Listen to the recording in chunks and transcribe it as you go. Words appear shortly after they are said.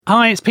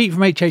Hi, it's Pete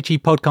from HHE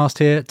Podcast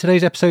here.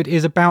 Today's episode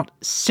is about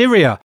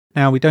Syria.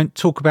 Now, we don't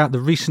talk about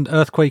the recent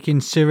earthquake in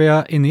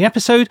Syria in the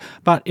episode,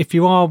 but if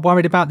you are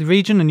worried about the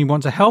region and you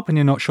want to help and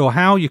you're not sure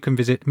how, you can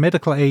visit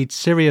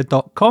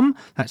medicalaidsyria.com.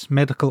 That's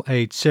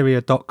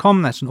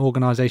medicalaidsyria.com. That's an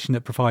organisation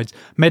that provides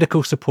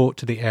medical support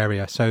to the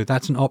area. So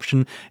that's an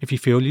option if you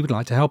feel you would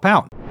like to help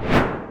out.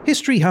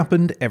 History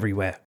happened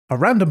everywhere. A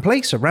random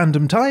place, a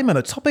random time, and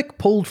a topic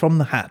pulled from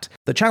the hat.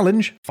 The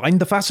challenge: find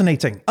the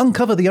fascinating,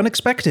 uncover the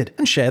unexpected,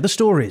 and share the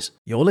stories.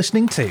 You're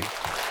listening to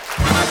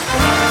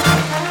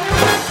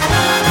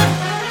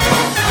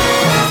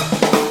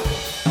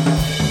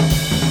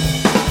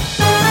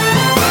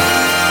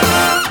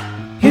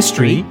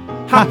History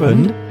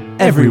Happened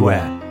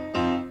Everywhere.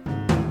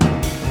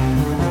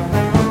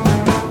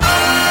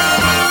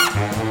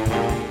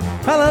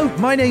 Hello,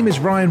 my name is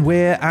Ryan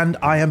Weir, and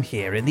I am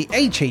here in the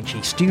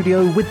HHE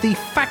studio with the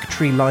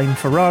factory line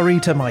Ferrari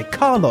to my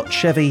car lot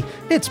Chevy.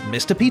 It's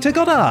Mr. Peter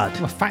Goddard.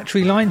 A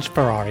factory line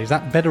Ferrari, is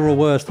that better or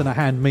worse than a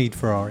handmade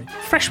Ferrari?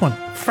 Fresh one,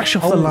 fresh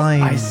off the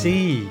line. I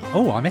see.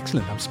 Oh, I'm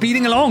excellent. I'm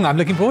speeding along. I'm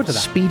looking forward to that.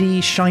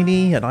 Speedy,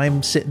 shiny, and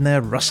I'm sitting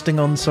there rusting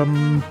on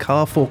some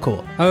car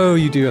forecourt. Oh,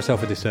 you do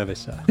yourself a disservice,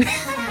 sir.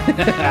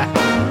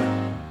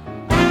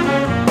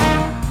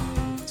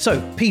 So,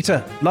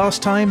 Peter,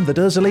 last time the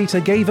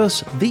Dersolator gave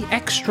us the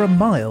extra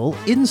mile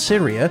in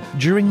Syria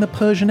during the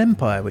Persian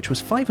Empire, which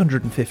was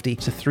 550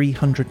 to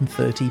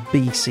 330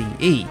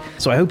 BCE.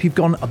 So I hope you've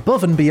gone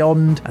above and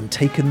beyond and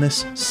taken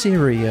this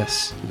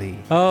seriously.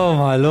 Oh,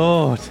 my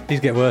lord. These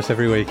get worse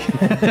every week.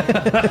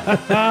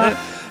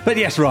 But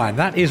yes, Ryan,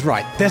 that is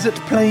right. Desert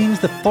plains,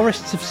 the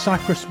forests of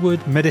cypress wood,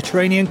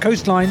 Mediterranean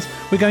coastlines.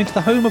 We're going to the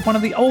home of one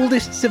of the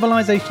oldest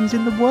civilizations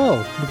in the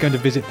world. We're going to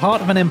visit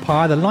part of an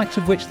empire the likes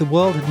of which the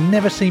world had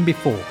never seen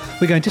before.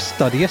 We're going to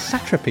study a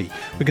satrapy.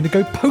 We're going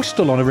to go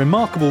postal on a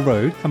remarkable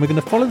road, and we're going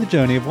to follow the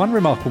journey of one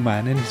remarkable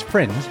man and his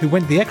friends who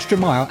went the extra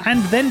mile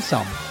and then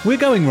some. We're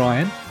going,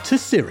 Ryan, to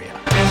Syria.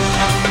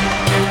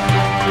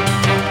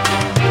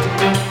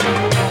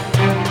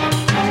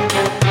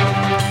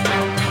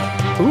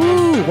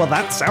 Well,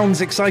 that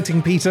sounds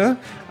exciting, Peter.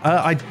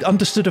 I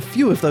understood a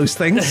few of those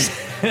things,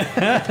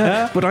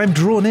 but I'm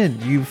drawn in.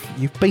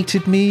 You've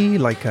baited me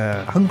like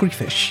a hungry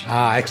fish.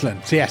 Ah,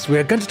 excellent. So yes,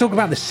 we're going to talk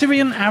about the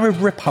Syrian Arab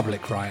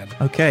Republic, Ryan.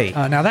 Okay.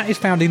 Now, that is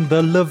found in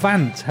the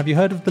Levant. Have you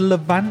heard of the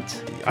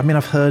Levant? I mean,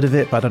 I've heard of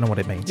it, but I don't know what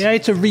it means. Yeah,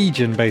 it's a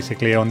region,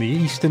 basically, on the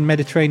eastern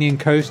Mediterranean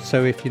coast.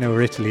 So if you know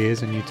where Italy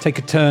is and you take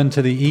a turn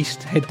to the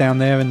east, head down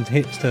there and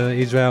hit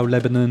Israel,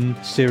 Lebanon,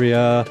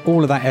 Syria,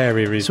 all of that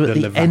area is so at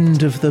the Levant.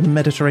 End of the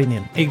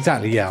Mediterranean?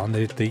 Exactly, yeah, on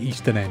the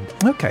eastern end.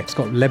 Okay. It's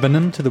got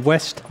Lebanon to the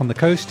west on the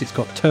coast, it's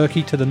got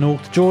Turkey to the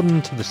north,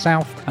 Jordan to the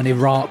south, and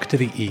Iraq to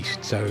the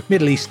east. So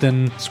Middle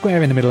Eastern,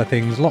 square in the middle of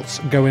things, lots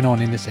going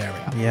on in this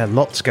area. Yeah,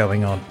 lots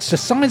going on. It's a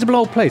sizable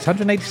old place,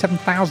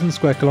 187,000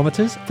 square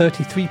kilometres,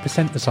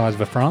 33% the size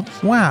of France.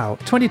 Wow.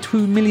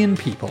 22 million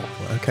people.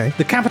 Okay.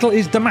 The capital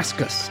is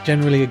Damascus,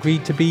 generally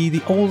agreed to be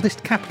the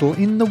oldest capital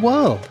in the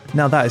world.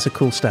 Now that is a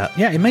cool stat.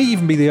 Yeah, it may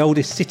even be the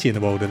oldest city in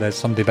the world, and there's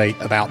some debate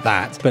about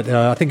that, but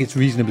I think it's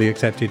reasonably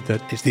accepted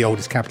that it's the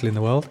oldest capital in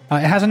the world.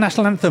 It has a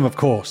national anthem, of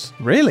course.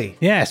 Really?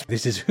 Yes,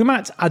 this is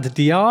Humat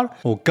ad-Diyar,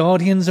 or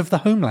Guardians of the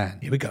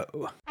Homeland. Here we go.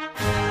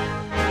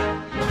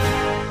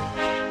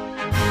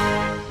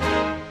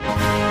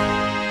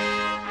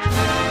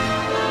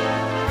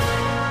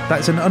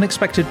 That's an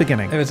unexpected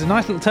beginning. It was a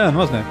nice little turn,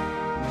 wasn't it?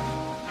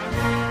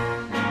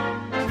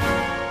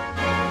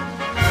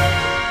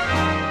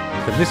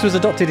 This was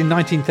adopted in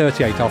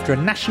 1938 after a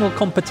national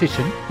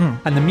competition,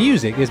 and the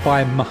music is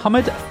by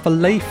Mohammed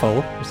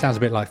Falafel, which sounds a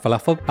bit like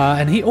falafel,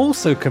 and he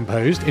also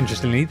composed,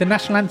 interestingly, the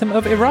national anthem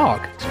of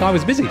Iraq. This guy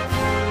was busy.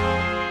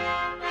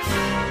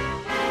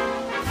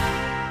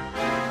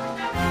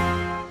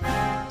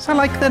 So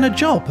like then a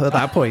job at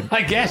that point?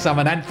 I guess I'm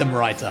an anthem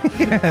writer.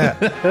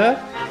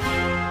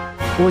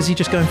 Or is he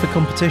just going for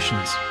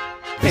competitions?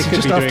 Is he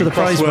just after the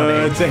prize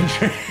money?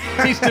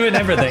 He's doing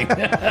everything.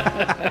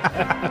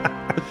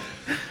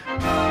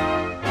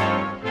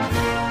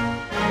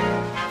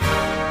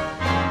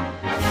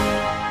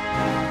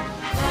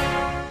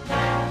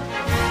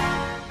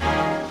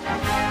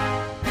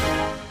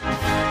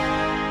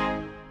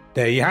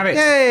 There you have it.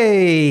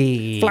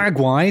 Yay!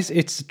 Flag-wise,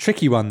 it's a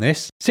tricky one,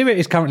 this. Syria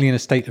is currently in a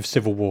state of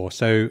civil war,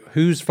 so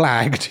whose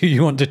flag do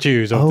you want to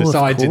choose of the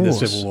sides in the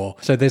civil war?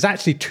 So there's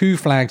actually two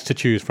flags to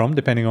choose from,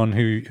 depending on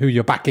who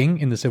you're backing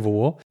in the civil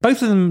war.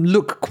 Both of them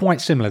look quite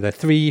similar. They're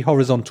three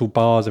horizontal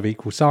bars of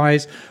equal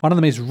size. One of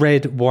them is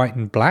red, white,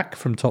 and black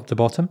from top to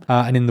bottom.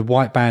 And in the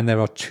white band,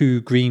 there are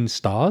two green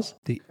stars.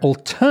 The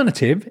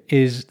alternative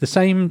is the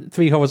same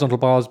three horizontal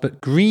bars, but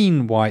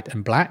green, white,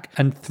 and black,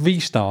 and three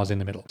stars in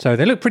the middle. So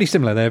they look pretty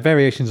similar. They're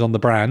variations on the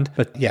brand,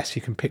 but yes,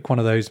 you can pick one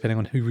of those depending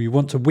on who you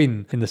want to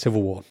win in the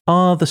Civil War.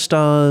 Are the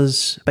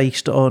stars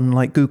based on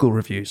like Google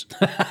reviews?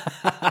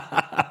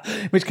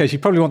 In which case, you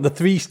probably want the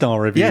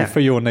 3-star review for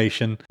your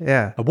nation.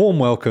 Yeah. A warm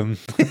welcome.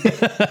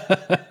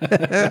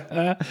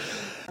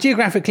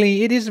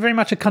 Geographically, it is very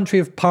much a country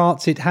of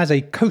parts. It has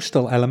a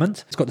coastal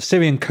element. It's got the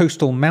Syrian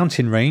coastal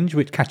mountain range,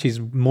 which catches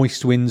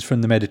moist winds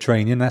from the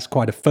Mediterranean. That's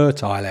quite a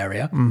fertile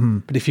area. Mm-hmm.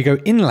 But if you go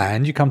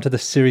inland, you come to the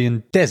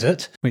Syrian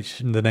desert, which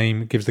the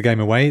name gives the game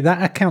away.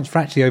 That accounts for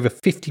actually over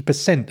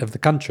 50% of the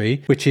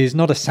country, which is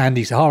not a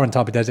sandy Saharan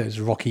type of desert. It's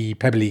a rocky,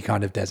 pebbly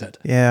kind of desert.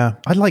 Yeah,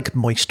 I like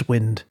moist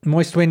wind.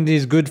 Moist wind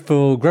is good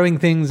for growing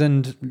things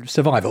and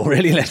survival,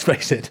 really, let's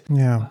face it.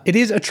 Yeah. It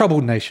is a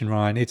troubled nation,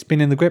 Ryan. It's been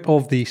in the grip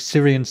of the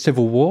Syrian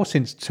civil war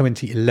since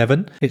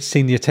 2011. It's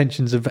seen the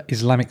attentions of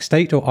Islamic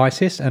State or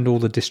ISIS and all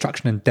the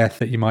destruction and death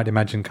that you might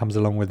imagine comes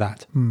along with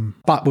that.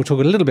 But we'll talk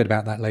a little bit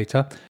about that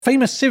later.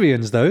 Famous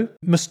Syrians, though,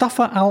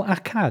 Mustafa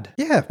al-Akkad.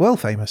 Yeah, well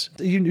famous.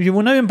 You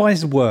will know him by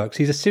his works.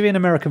 He's a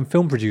Syrian-American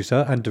film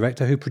producer and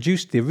director who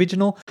produced the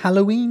original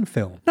Halloween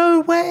film.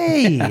 No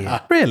way!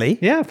 Really?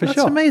 Yeah, for That's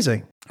sure. That's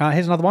amazing.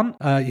 Here's another one.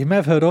 You may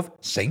have heard of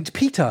Saint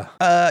Peter.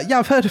 Yeah,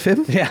 I've heard of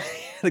him. Yeah.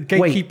 The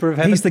gatekeeper of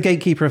heaven. He's the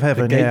gatekeeper of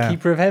heaven. The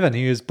gatekeeper of heaven.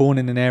 He was born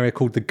in an area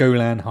called the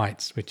Golan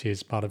Heights, which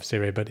is part of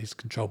Syria, but is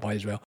controlled by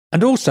Israel.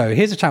 And also,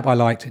 here's a chap I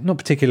liked, not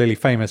particularly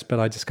famous, but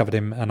I discovered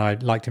him and I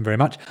liked him very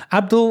much.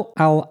 Abdul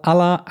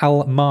al-Allah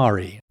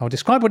al-Mari. I'll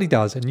describe what he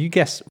does and you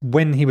guess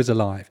when he was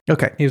alive.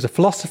 Okay. He was a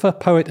philosopher,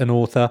 poet and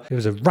author. He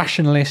was a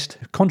rationalist,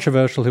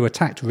 controversial, who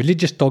attacked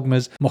religious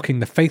dogmas,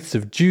 mocking the faiths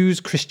of Jews,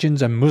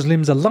 Christians and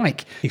Muslims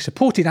alike. He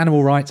supported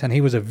animal rights and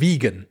he was a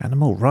vegan.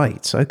 Animal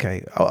rights,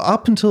 okay.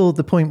 Up until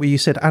the point where you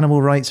said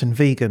animal rights and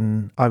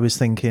vegan, I was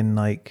thinking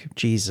like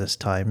Jesus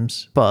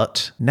times.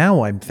 But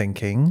now I'm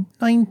thinking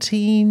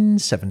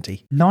 1970.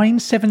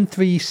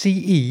 973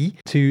 CE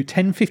to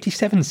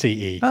 1057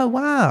 CE. Oh,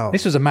 wow.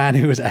 This was a man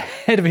who was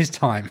ahead of his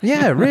time.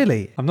 Yeah,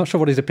 really. I'm not sure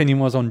what his opinion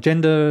was on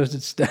gender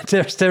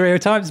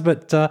stereotypes,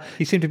 but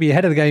he seemed to be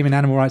ahead of the game in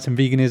animal rights and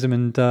veganism.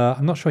 And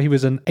I'm not sure he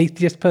was an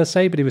atheist per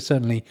se, but he was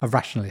certainly a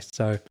rationalist.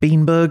 So,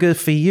 Bean burger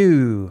for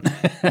you.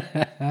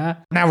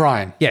 Now,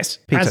 Ryan. Yes,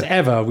 Peter. As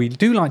ever, we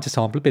do like to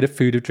sample a bit of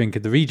food or drink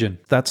in the region.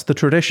 That's the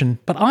tradition.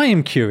 But I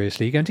am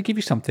curiously going to give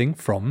you something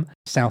from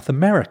South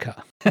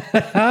America.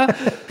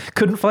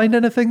 Couldn't find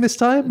anything this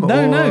time?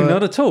 No,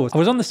 not at all. I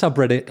was on the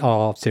subreddit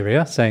of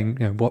Syria saying,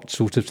 what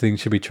sort of things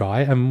should we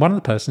try? And one of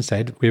the persons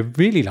said, we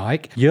really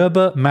like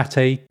yerba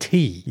mate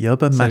tea.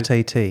 Yerba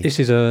mate tea.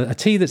 This is a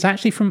tea that's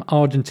actually from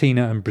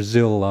Argentina and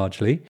Brazil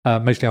largely,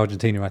 mostly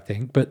Argentina, I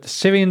think. But the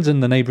Syrians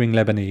and the neighbouring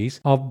Lebanese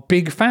are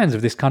big fans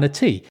of this kind of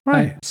tea.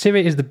 Right.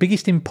 Syria is the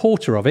biggest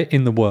importer of it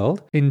in the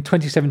world. In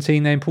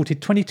 2017, they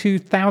imported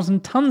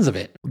 22,000 tonnes of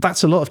it.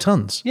 That's a lot of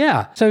tons.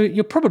 Yeah. So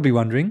you're probably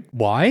wondering,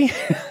 why?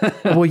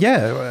 Well,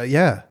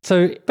 yeah.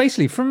 So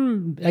basically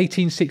from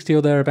 1860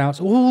 or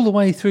thereabouts all the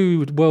way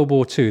through World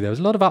War II, there was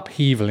a lot of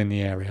upheaval in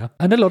the area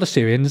and a lot of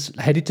Syrians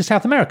headed to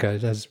South America,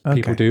 as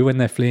people do when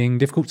they're fleeing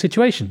difficult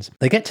situations.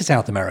 They get to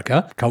South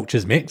America,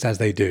 cultures mix as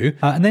they do,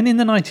 and then in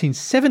the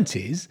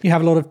 1970s, you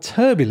have a lot of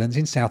turbulence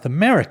in South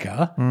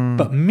America,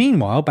 but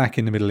meanwhile, back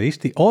in the Middle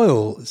East, the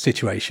oil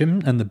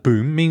situation and the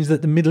boom means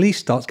that the Middle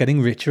East starts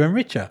getting richer and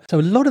richer. So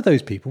a lot of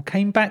those people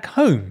came back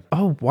home.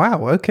 Oh,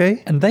 wow,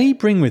 okay. And they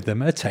bring with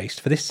them a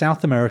taste for this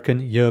South American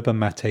yerba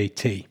mate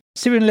tea.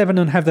 Syria and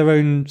Lebanon have their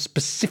own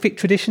specific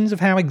traditions of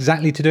how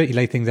exactly to do it. You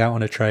lay things out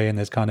on a tray and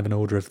there's kind of an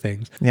order of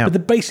things. Yeah. But the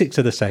basics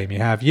are the same. You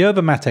have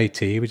yerba mate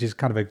tea, which is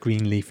kind of a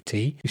green leaf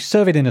tea. You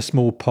serve it in a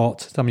small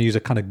pot. Some use a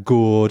kind of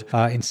gourd.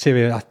 In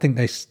Syria, I think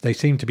they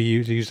seem to be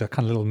use a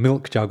kind of little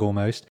milk jug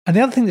almost. And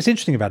the other thing that's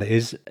interesting about it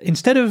is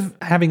instead of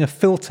having a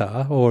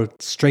filter or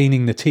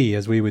straining the tea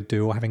as we would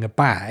do or having a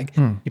bag,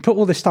 you put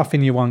all this stuff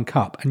in your one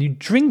cup and you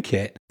drink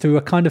it through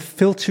a kind of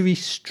filtery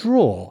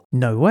straw.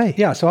 No way.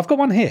 Yeah, so I've got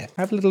one here.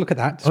 Have a little look at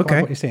that.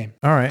 Describe what you're seeing.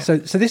 All right. So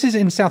this is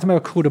in South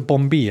America called a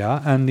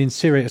bombilla, and in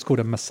Syria it's called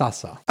a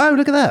masasa. Oh,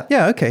 look at that.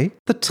 Yeah, okay.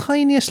 The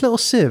tiniest little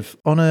sieve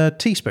on a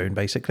teaspoon,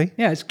 basically.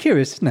 Yeah, it's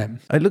curious, isn't it?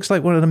 It looks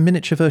like one of the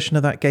miniature version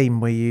of that game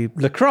where you...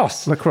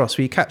 Lacrosse, where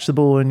you catch the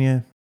ball and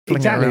you...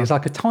 Exactly, it's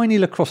like a tiny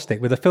lacrosse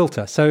stick with a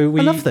filter. So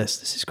I love this.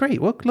 This is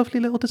great. What lovely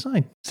little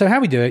design. So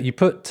how we do it, you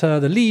put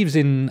the leaves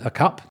in a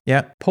cup.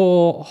 Yeah.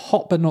 Pour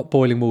hot but not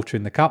boiling water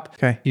in the cup.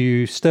 Okay.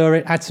 You stir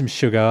it, add some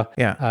sugar.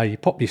 Yeah. You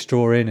pop your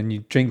straw in and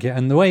you drink it.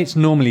 And the way it's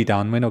normally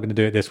done, we're not going to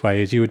do it this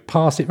way, is you would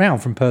pass it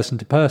round from person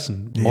to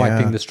person,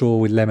 wiping the straw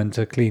with lemon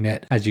to clean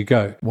it as you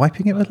go.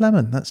 Wiping it with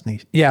lemon. That's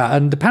neat. Yeah,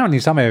 and apparently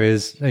some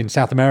areas in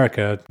South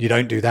America, you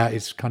don't do that.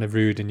 It's kind of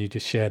rude and you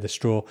just share the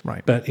straw.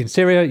 Right. But in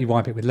Syria, you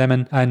wipe it with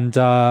lemon. And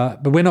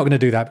but we're not going to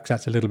do that because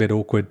that's a little bit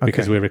awkward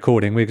because we're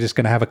recording. We're just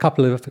going to have a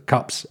couple of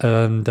cups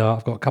and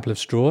I've got a couple of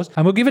straws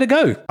and we'll give it a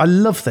go. I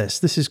love this.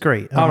 This is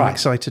great. I'm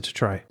excited to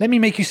try. Let me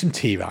make you some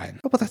tea,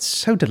 Ryan. Oh, well, that's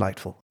so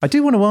delightful. I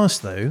do want to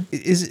ask though,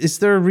 is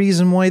there a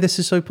reason why this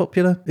is so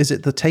popular? Is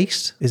it the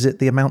taste? Is it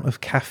the amount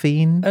of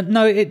caffeine?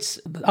 No,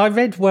 I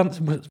read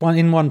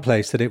in one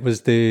place that it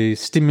was the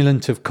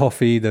stimulant of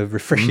coffee, the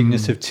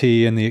refreshingness of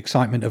tea and the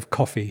excitement of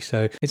coffee.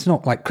 So it's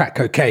not like crack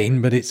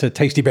cocaine, but it's a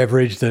tasty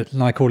beverage that,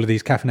 like all of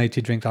these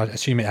caffeinated drinks, I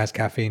assume it has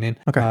caffeine in.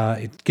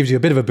 Okay. It gives you a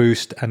bit of a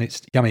boost and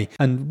it's yummy.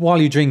 And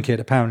while you drink it,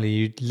 apparently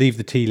you leave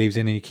the tea leaves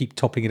in and you keep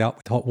topping it up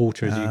with hot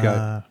water as you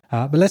go.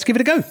 But let's give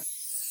it a go.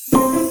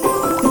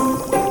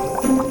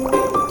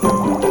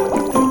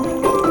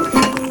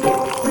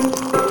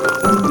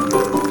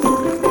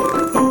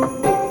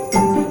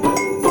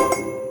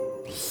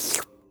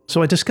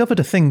 So I discovered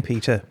a thing,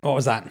 Peter. What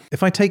was that?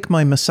 If I take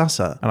my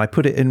masasa and I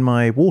put it in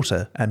my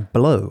water and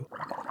blow,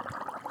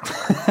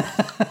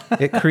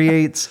 it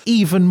creates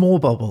even more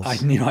bubbles.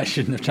 I knew I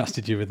shouldn't have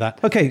trusted you with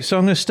that. Okay, so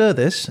I'm going to stir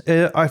this.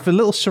 I have a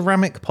little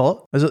ceramic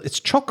pot. It's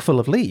chock full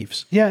of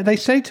leaves. Yeah, they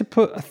say to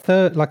put a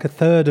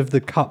third of the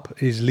cup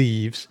is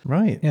leaves.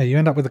 Right. Yeah, you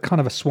end up with a kind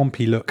of a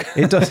swampy look.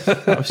 It does.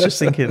 I was just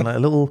thinking, like a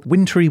little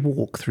wintry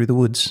walk through the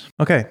woods.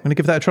 Okay, I'm going to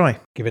give that a try.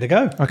 Give it a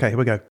go. Okay, here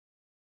we go.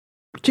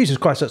 Jesus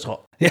Christ, that's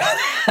hot. Yeah.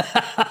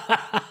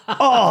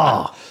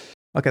 Oh!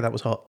 Okay, that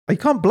was hot. You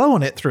can't blow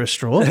on it through a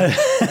straw,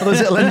 otherwise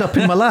it'll end up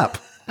in my lap.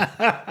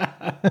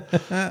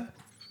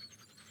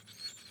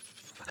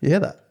 You hear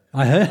that?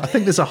 I heard. I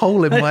think there's a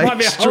hole in my There might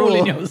be a straw. hole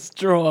in your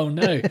straw. Oh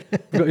no!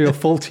 You've got your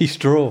faulty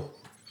straw.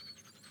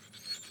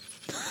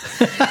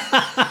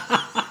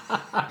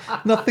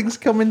 Nothing's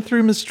coming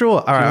through my straw.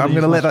 All right, I'm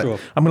going to let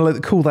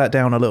it cool that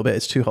down a little bit.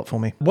 It's too hot for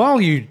me. While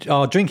you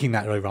are drinking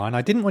that, though, Ryan,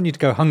 I didn't want you to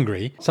go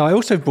hungry, so I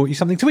also brought you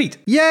something to eat.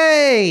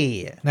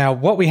 Yay! Now,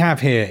 what we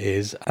have here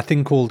is a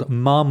thing called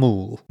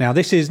marmoul. Now,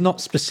 this is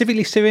not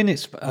specifically Syrian.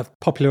 It's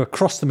popular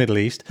across the Middle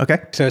East.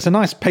 Okay. So it's a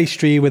nice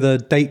pastry with a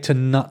date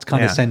and nut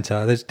kind of Yeah.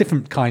 centre. There's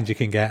different kinds you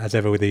can get, as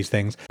ever with these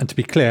things. And to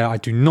be clear, I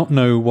do not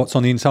know what's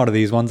on the inside of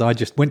these ones. I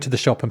just went to the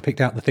shop and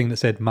picked out the thing that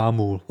said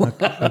marmoul.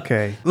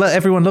 Okay.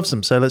 Everyone loves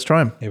them, so let's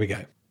try them. Here we go.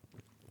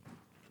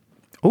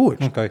 Oh,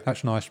 Okay,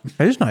 that's nice.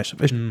 it is nice.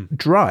 It's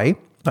dry,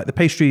 like the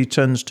pastry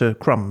turns to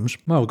crumbs.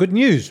 Well, good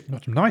news.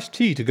 Got some nice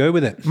tea to go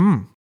with it.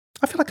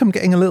 I feel like I'm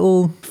getting a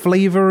little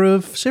flavour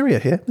of Syria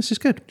here. This is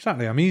good.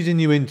 Exactly. I'm easing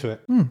you into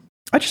it.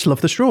 I just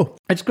love the straw.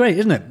 It's great,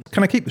 isn't it?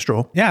 Can I keep the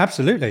straw? Yeah,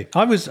 absolutely.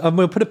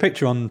 We'll put a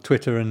picture on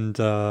Twitter and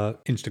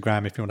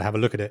Instagram if you want to have a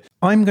look at it.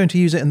 I'm going to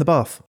use it in the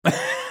bath.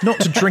 Not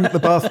to drink the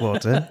bath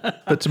water,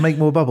 but to make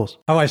more bubbles.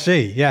 Oh, I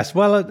see. Yes.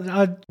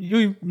 Well,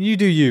 you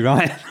do you,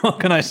 right? What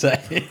can I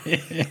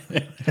say?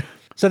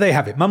 So there you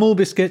have it. Marmoul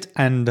biscuit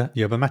and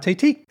yerba mate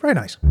tea. Very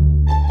nice.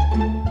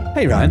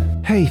 Hey,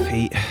 Ryan. Hey,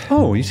 Pete.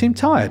 Oh, you seem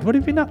tired. What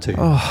have you been up to?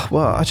 Oh,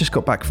 well, I just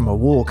got back from a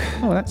walk.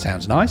 Oh, that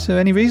sounds nice.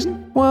 Any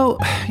reason? Well,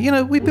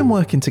 we've been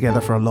working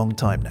together for a long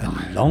time now.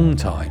 Long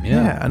time,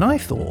 Yeah, and I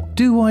thought,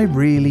 do I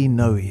really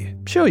know you?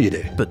 Sure you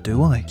do. But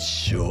do I?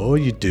 Sure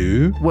you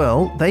do.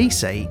 Well, they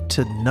say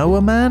to know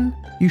a man,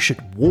 you should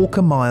walk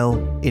a mile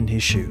in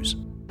his shoes.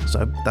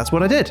 So that's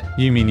what I did.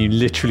 You mean you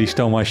literally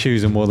stole my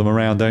shoes and wore them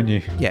around, don't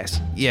you? Yes,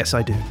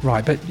 I do.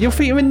 Right, but your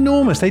feet are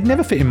enormous. They'd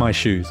never fit in my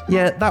shoes.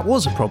 Yeah, that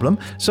was a problem.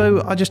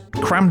 So I just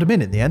crammed them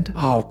in the end.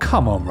 Oh,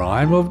 come on,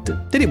 Ryan. Well,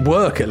 did it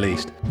work at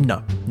least?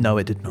 No,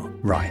 it did not.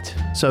 Right.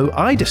 So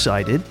I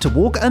decided to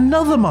walk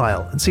another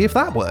mile and see if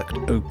that worked.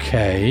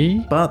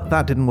 Okay. But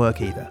that didn't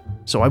work either.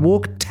 So I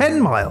walked 10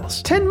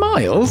 miles. 10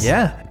 miles?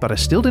 Yeah, but I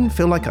still didn't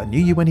feel like I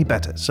knew you any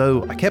better.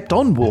 So I kept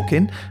on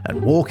walking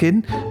and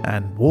walking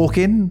and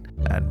walking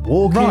and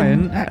walking.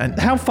 Ryan, and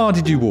how far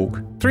did you walk?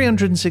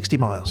 360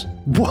 miles.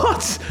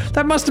 What?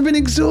 That must have been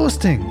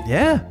exhausting.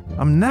 Yeah,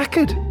 I'm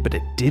knackered, but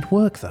it did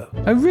work though.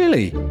 Oh,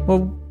 really? Well,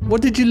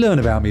 what did you learn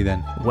about me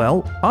then?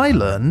 Well, I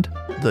learned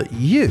that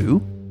you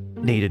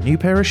need a new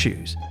pair of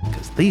shoes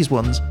because these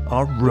ones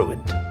are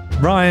ruined.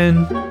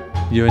 Ryan,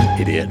 you're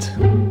an idiot.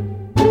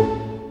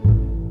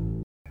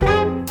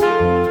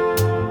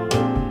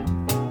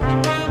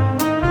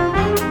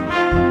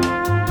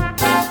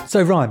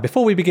 So, Ryan,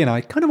 before we begin,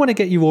 I kind of want to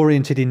get you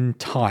oriented in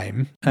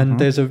time, and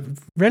there's a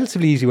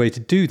relatively easy way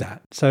to do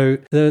that. So,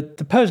 the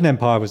Persian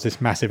Empire was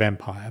this massive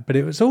empire, but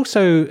it was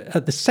also,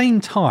 at the same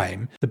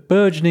time, the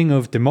burgeoning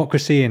of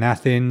democracy in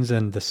Athens,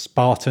 and the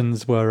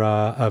Spartans were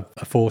a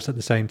force at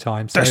the same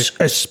time. So, This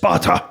is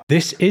Sparta.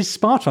 this is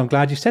Sparta. I'm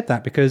glad you said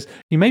that, because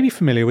you may be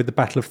familiar with the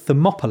Battle of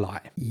Thermopylae.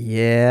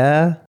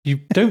 Yeah. You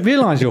don't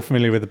realise you're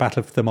familiar with the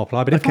Battle of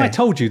Thermopylae, but if I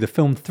told you the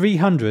film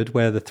 300,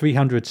 where the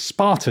 300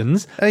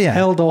 Spartans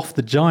held off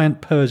the giant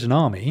Persian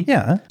army,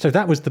 so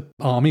that was the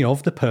army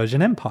of the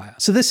Persian Empire.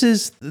 So this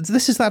is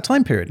that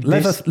time period.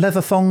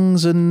 Leather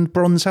thongs and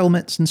bronze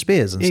helmets and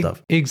spears and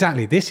stuff.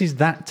 Exactly. This is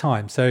that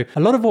time. So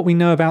a lot of what we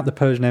know about the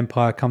Persian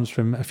Empire comes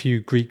from a few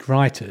Greek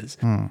writers,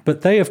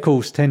 but they, of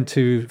course, tend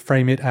to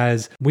frame it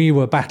as we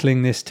were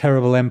battling this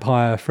terrible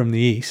empire from the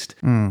east,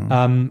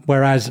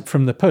 whereas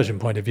from the Persian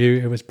point of view,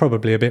 it was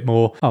probably a bit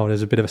more,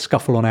 there's a bit of a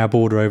scuffle on our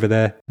border over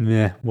there.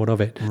 Yeah, what of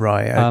it?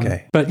 Right,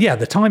 okay. But yeah,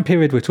 the time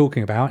period we're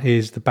talking about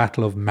is the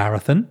Battle of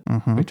Marathon.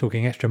 We're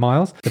talking extra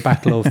miles. The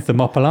Battle of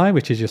Thermopylae,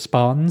 which is your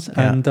Spartans.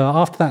 And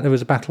after that, there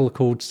was a battle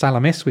called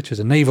Salamis, which was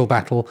a naval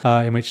battle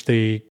in which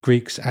the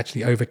Greeks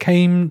actually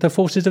overcame the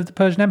forces of the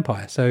Persian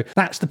Empire. So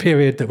that's the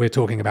period that we're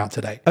talking about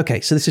today. Okay,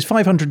 so this is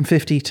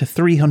 550 to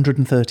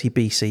 330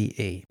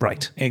 BCE.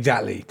 Right.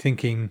 Exactly.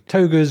 Thinking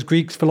togas,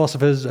 Greeks,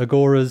 philosophers,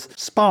 agoras,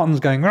 Spartans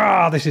going,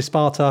 this is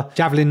Sparta,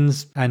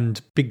 javelins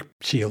and big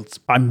shields.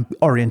 I'm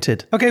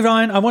oriented. Okay,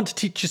 Ryan, I want to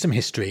teach you some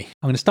history.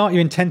 I'm going to start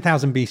you in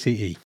 10,000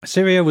 BCE.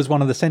 Assyria Syria was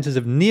one of the centers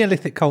of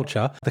Neolithic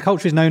culture. The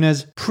culture is known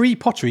as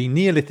pre-pottery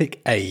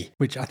Neolithic A,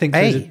 which I think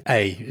shows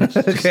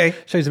Okay.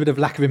 shows a bit of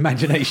lack of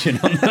imagination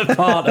on the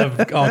part of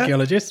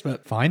archaeologists,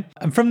 but fine.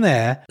 And from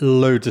there,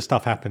 loads of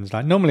stuff happens.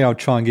 Like normally I would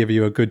try and give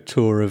you a good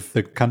tour of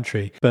the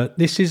country, but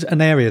this is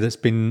an area that's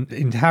been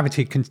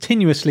inhabited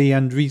continuously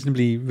and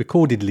reasonably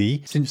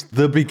recordedly since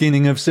the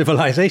beginning of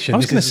civilization. I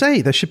was going to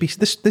say, there should be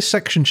this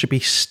section should be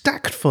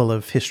stacked full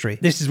of history.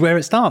 This is where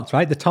it starts,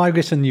 right? The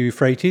Tigris and the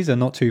Euphrates are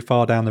not too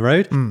far down the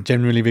road,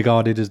 generally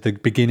regarded as the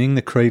beginning,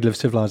 the cradle of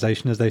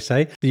civilization, as they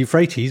say. The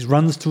Euphrates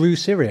runs through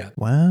Syria.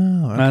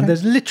 Wow. Okay. And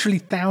there's literally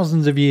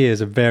thousands of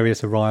years of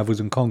various arrivals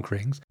and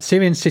conquerings.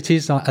 Syrian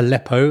cities like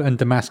Aleppo and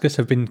Damascus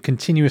have been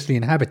continuously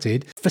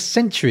inhabited for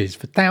centuries,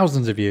 for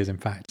thousands of years, in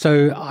fact.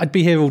 So I'd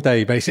be here all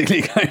day,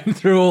 basically, going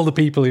through all the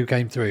people who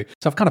came through.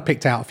 So I've kind of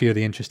picked out a few of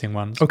the interesting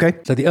ones. Okay.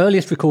 So the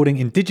earliest recording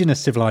indigenous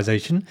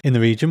civilization in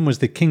the region was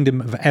the Kingdom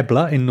of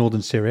Ebla in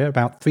northern Syria,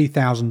 about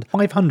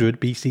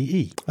 3,500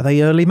 BCE. Are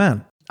they early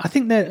man? I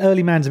think their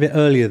early man's a bit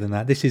earlier than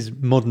that. This is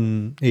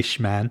modern-ish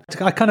man.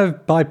 I kind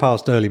of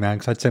bypassed early man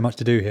because I had so much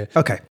to do here.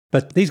 Okay.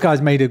 But these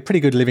guys made a pretty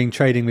good living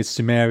trading with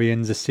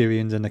Sumerians,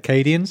 Assyrians and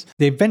Akkadians.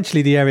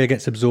 Eventually the area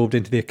gets absorbed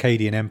into the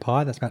Akkadian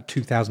Empire. That's about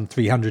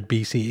 2,300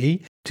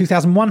 BCE.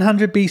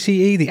 2,100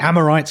 BCE, the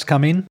Amorites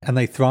come in and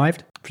they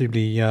thrived.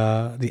 Presumably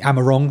the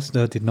Amorongs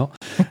did not.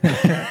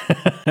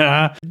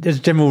 There's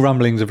general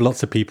rumblings of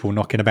lots of people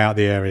knocking about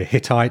the area.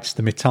 Hittites,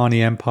 the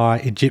Mitanni Empire,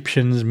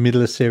 Egyptians,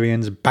 Middle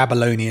Assyrians,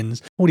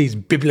 Babylonians, all these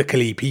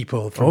biblically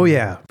people from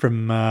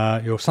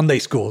your Sunday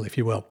school, if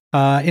you will.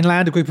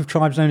 Inland, a group of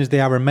tribes known as the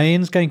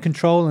Aramaeans gain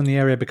control and the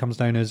area becomes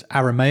known as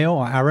Arameo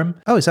or Aram.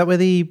 Oh, is that where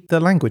the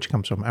language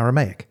comes from,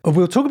 Aramaic? Oh,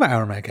 we'll talk about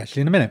Aramaic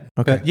actually in a minute.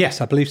 Okay. But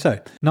yes, I believe so.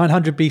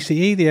 900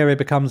 BCE, the area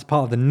becomes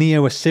part of the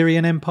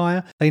Neo-Assyrian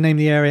Empire. They name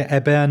the area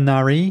Eber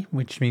Nari,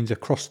 which means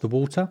across the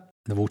water.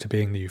 The water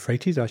being the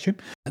Euphrates, I assume.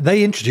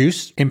 They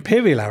introduce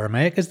Imperial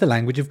Aramaic as the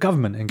language of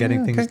government and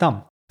getting things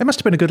done. It must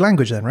have been a good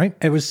language then, right?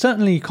 It was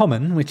certainly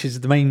common, which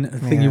is the main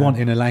thing you want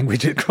in a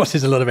language. It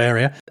crosses a lot of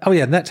area. Oh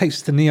yeah, and that takes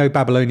us to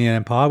Neo-Babylonian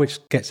Empire, which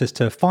gets us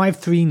to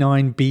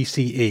 539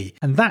 BCE.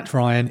 And that,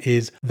 Ryan,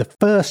 is the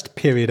first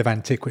period of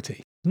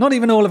antiquity. Not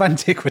even all of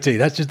antiquity,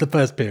 that's just the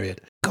first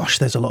period. Gosh,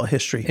 there's a lot of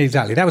history.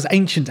 Exactly. That was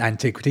ancient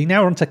antiquity.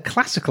 Now we're on to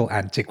classical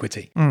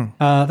antiquity.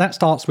 That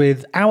starts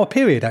with our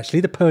period, actually,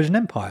 the Persian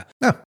Empire.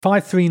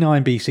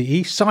 539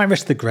 BCE,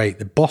 Cyrus the Great,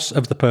 the boss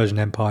of the Persian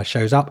Empire,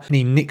 shows up and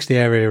he nicks the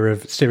area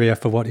of Syria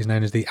for what is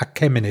known as the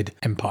Achaemenid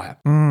Empire.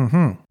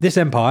 This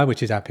empire,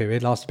 which is our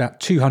period, lasts about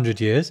 200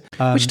 years.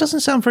 Which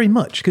doesn't sound very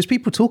much, because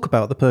people talk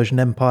about the Persian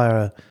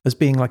Empire as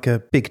being like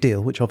a big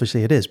deal, which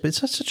obviously it is, but it's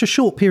such a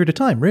short period of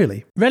time,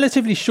 really.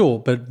 Relatively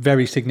short, but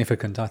very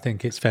significant, I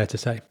think it's fair to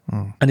say.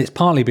 And it's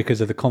partly because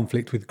of the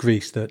conflict with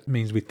Greece that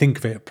means we think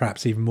of it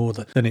perhaps even more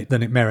than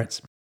it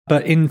merits.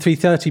 But in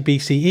 330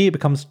 BCE, it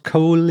becomes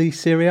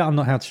Coele-Syria. I'm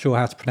not sure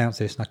how to pronounce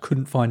this, and I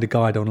couldn't find a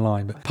guide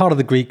online. But part of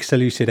the Greek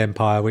Seleucid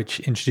Empire, which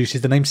introduces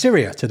the name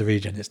Syria to the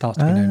region. It starts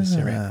to be known as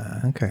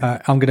Syria. Okay.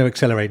 I'm going to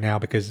accelerate now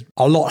because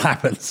a lot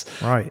happens.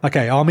 Right.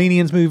 Okay,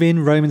 Armenians move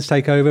in, Romans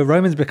take over,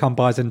 Romans become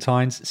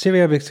Byzantines.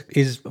 Syria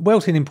is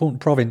an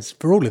important province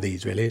for all of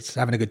these, really. It's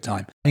having a good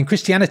time. In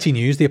Christianity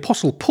news, the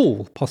Apostle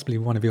Paul, possibly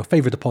one of your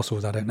favourite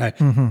apostles, I don't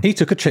know, he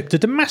took a trip to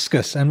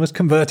Damascus and was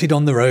converted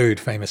on the road,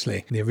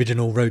 famously. The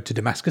original road to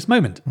Damascus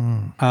moment.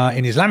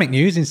 In Islamic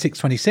news, in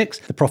 626,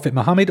 the Prophet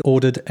Muhammad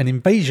ordered an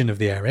invasion of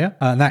the area,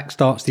 and that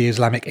starts the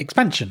Islamic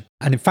expansion.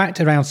 And in fact,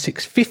 around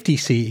 650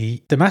 CE,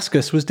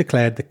 Damascus was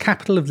declared the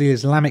capital of the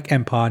Islamic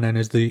Empire known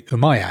as the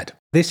Umayyad.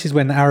 This is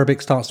when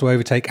Arabic starts to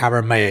overtake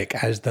Aramaic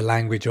as the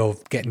language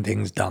of getting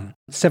things done.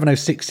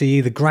 706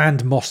 CE, the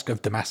Grand Mosque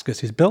of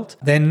Damascus is built.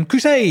 Then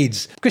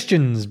Crusades,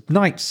 Christians,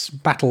 knights,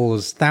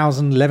 battles.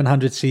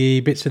 1100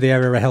 CE, bits of the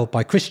area are held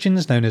by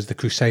Christians, known as the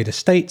Crusader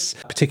states,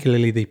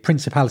 particularly the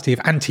Principality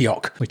of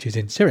Antioch, which is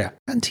in Syria.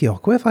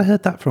 Antioch, where have I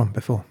heard that from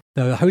before?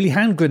 The Holy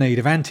Hand Grenade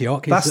of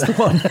Antioch is... That's the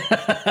one.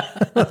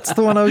 That's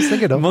the one I was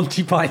thinking of.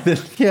 Monty Python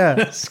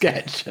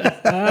sketch.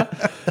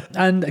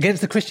 And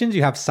against the Christians,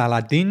 you have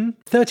Saladin.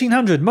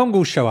 1300,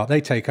 Mongols show up.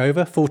 They take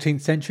over. 14th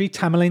century,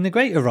 Tamerlane the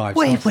Great arrives.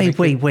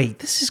 Wait.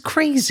 This is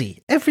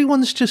crazy. Everyone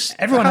has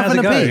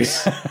having a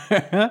piece.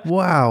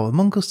 Wow, the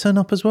Mongols turn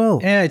up as well.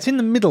 Yeah, it's in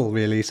the middle,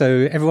 really.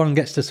 So everyone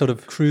gets to sort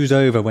of cruise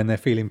over when they're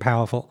feeling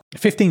powerful.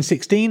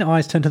 1516,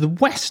 eyes turn to the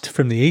west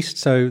from the east.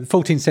 So the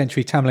 14th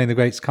century, Tamerlane the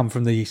Greats come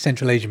from the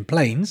Central Asian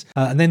plains.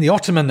 And then the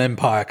Ottoman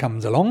Empire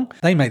comes along.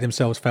 They make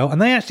themselves felt.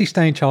 And they actually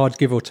stay in charge,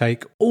 give or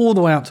take, all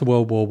the way out to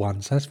World War I.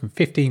 So that's from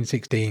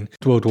 1516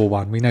 to World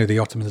War I. We know the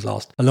Ottomans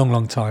last a long,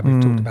 long time.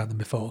 We've talked about them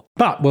before.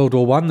 But World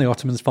War I, the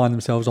Ottomans find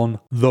themselves on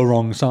the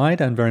wrong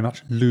side and very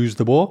much lose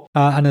the war.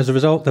 And as a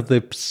result of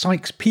the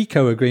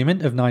Sykes-Picot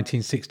Agreement of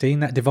 1916,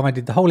 that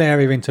divided the whole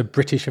area into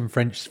British and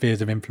French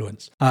spheres of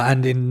influence.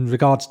 And in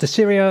regards to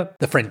Syria,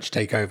 the French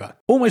take over.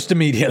 Almost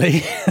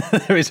immediately,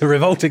 there is a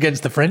revolt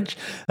against the French.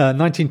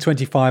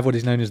 1925, what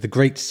is known as the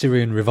Great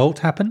Syrian Revolt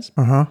happens.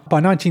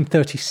 By 1930,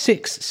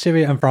 1936,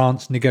 Syria and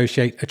France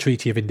negotiate a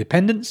treaty of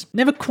independence.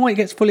 Never quite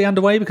gets fully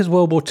underway because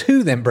World War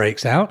II then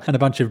breaks out and a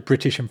bunch of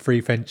British and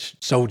Free French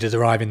soldiers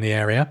arrive in the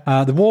area.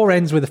 The war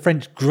ends with the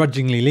French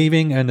grudgingly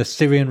leaving and a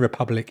Syrian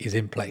republic is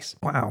in place.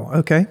 Wow,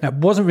 okay. Now, it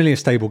wasn't really a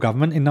stable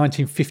government. In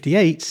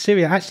 1958,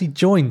 Syria actually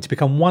joined to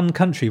become one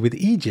country with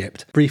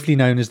Egypt, briefly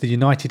known as the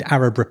United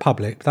Arab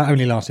Republic, but that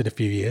only lasted a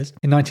few years.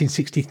 In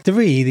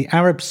 1963, the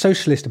Arab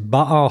Socialist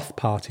Ba'ath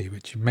Party,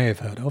 which you may have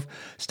heard of,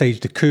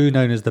 staged a coup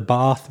known as the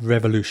Ba'ath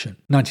Revolution.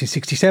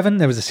 1967,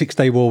 there was a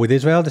six-day war with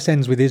Israel. This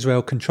ends with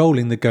Israel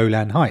controlling the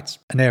Golan Heights,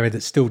 an area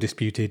that's still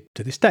disputed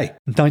to this day.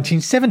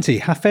 1970,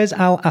 Hafez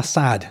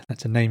al-Assad,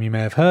 that's a name you may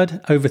have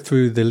heard,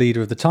 overthrew the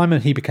leader of the time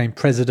and he became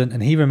president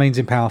and he remains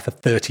in power for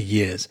 30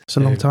 years. It's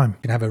a long time.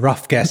 You can have a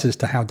rough guess as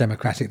to how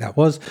democratic that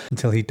was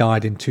until he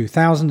died in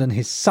 2000 and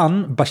his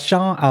son,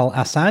 Bashar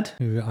al-Assad,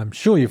 who I'm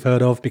sure you've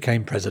heard of,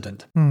 became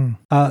president.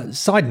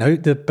 Side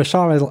note, the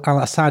Bashar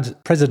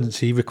al-Assad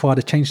presidency required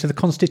a change to the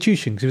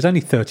constitution because he was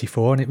only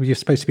 34 and he was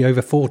supposed to be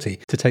over 40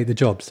 to take the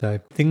job. So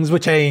things were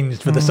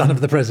changed for the son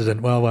of the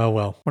president. Well.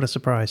 What a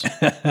surprise.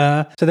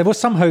 So there was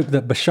some hope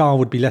that Bashar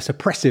would be less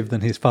oppressive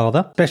than his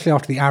father, especially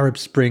after the Arab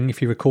Spring,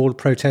 if you recall,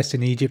 protests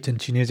in Egypt and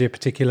Tunisia,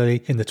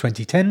 particularly in the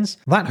 2010s.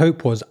 That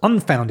hope was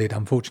unfounded,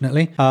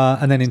 unfortunately.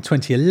 And then in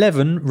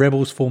 2011,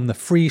 rebels formed the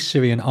Free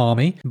Syrian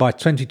Army. By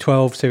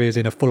 2012, Syria's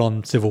in a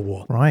full-on civil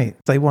war. Right.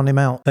 They want him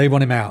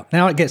out.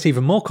 Now it gets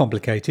even more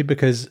complicated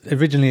because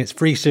originally it's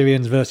Free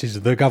Syrians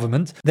versus the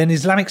government. Then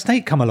Islamic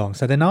State come along.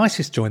 So then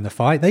ISIS join the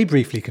fight. They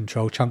briefly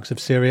control chunks of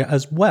Syria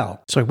as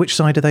well. So which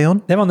side are they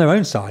on? They're on their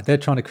own side. They're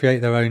trying to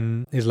create their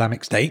own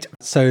Islamic State.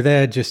 So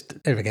they're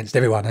against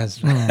everyone,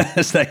 as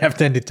they have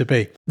tended to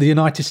be. The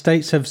United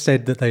States have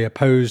said that they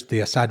opposed the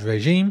Assad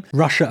regime.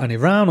 Russia and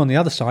Iran on the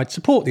other side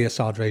support the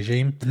Assad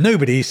regime.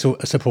 Nobody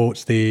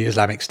supports the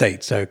Islamic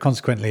State. So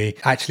consequently,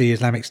 actually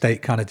Islamic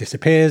State kind of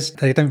disappears.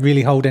 They don't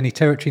really hold any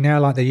territory now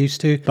like they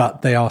used to,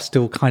 but they are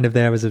still kind of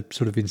there as a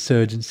sort of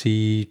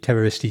insurgency,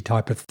 terroristy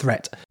type of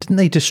threat. Didn't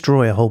they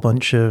destroy a whole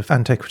bunch of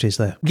antiquities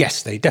there?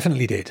 Yes, they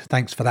definitely did.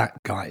 Thanks for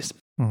that, guys.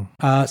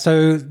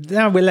 So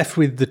now we're left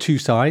with the two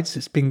sides.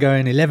 It's been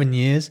going 11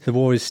 years. The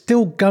war is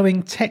still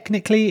going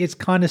technically. It's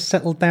kind of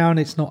settled down.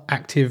 It's not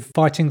active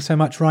fighting so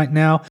much right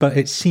now, but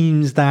it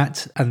seems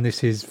that, and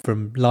this is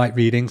from light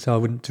reading, so I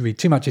wouldn't read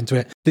too much into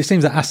it. It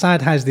seems that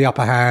Assad has the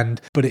upper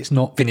hand, but it's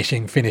not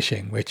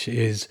finishing, which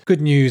is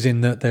good news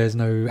in that there's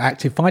no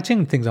active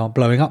fighting. Things aren't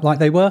blowing up like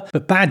they were,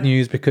 but bad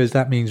news because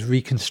that means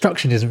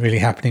reconstruction isn't really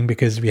happening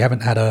because we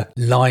haven't had a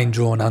line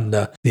drawn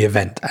under the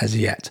event as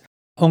yet.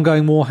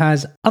 Ongoing war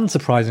has,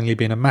 unsurprisingly,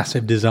 been a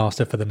massive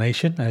disaster for the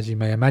nation, as you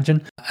may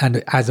imagine,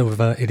 and as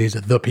ever, it is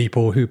the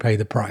people who pay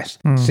the price.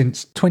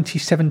 Since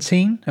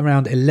 2017,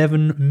 around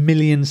 11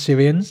 million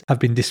Syrians have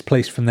been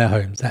displaced from their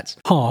homes. That's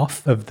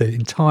half of the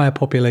entire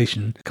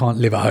population can't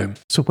live at home.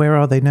 So where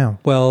are they now?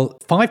 Well,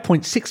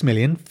 5.6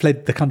 million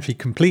fled the country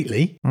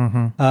completely,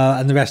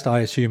 and the rest, I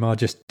assume, are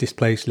just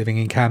displaced, living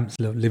in camps,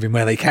 living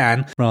where they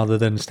can, rather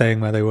than staying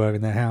where they were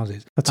in their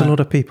houses. That's a lot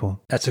of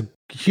people. That's a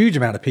huge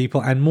amount of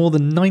people, and more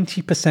than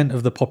 90%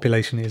 of the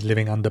population is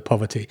living under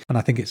poverty. And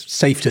I think it's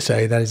safe to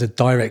say that is a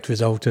direct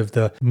result of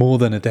the more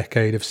than a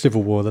decade of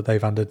civil war that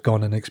they've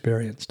undergone and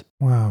experienced.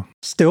 Wow.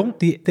 Still,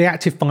 the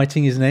active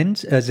fighting is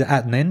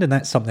at an end, and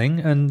that's something.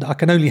 And I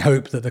can only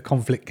hope that the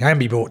conflict can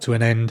be brought to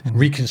an end,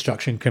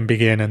 reconstruction can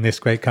begin, and this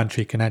great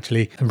country can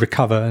actually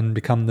recover and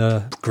become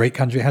the great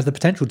country it has the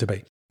potential to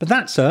be. But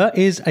that, sir,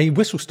 is a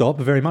whistle-stop,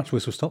 a very much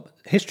whistle-stop,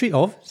 history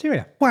of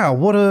Syria. Wow,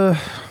 what a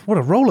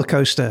roller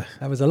coaster.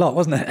 That was a lot,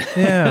 wasn't it?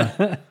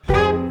 Yeah.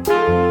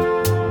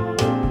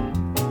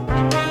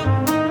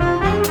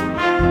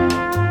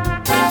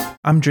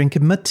 I'm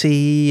drinking my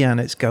tea and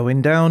it's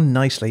going down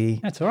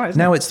nicely. That's all right,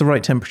 now it's the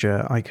right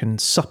temperature. I can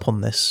sup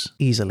on this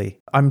easily.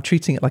 I'm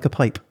treating it like a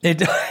pipe.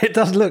 It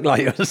does look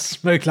like you're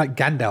smoking like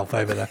Gandalf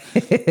over there.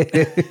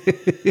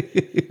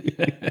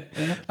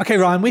 Okay,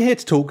 Ryan, we're here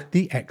to talk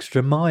the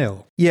extra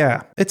mile.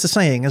 Yeah, it's a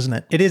saying, isn't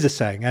it? It is a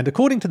saying, and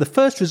according to the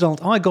first result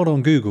I got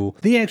on Google,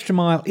 the extra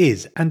mile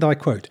is, and I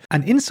quote,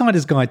 an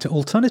insider's guide to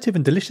alternative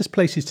and delicious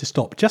places to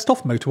stop just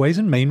off motorways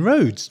and main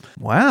roads.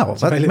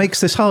 That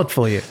makes this hard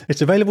for you.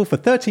 It's available for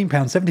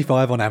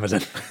 £13.75 on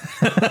Amazon.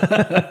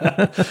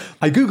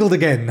 I Googled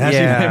again, as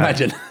you may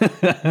imagine.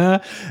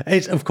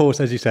 It's, of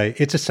course, as you say,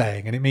 it's a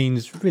saying, and it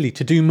means really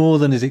to do more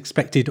than is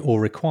expected or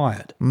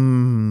required.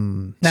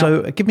 Now,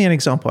 so give me an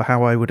example of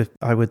how I would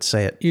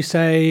say it. You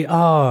say,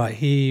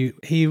 the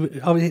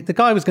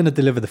guy was going to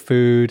deliver the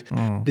food.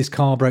 His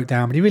car broke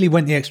down, but he really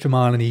went the extra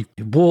mile and he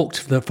walked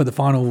for the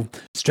final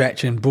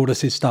stretch and brought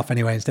us his stuff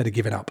anyway instead of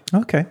giving up.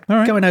 Okay, all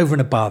right. Going over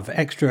and above,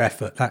 extra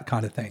effort, that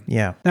kind of thing.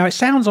 Yeah. Now, it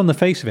sounds on the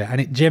face of it, and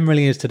it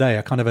generally is today,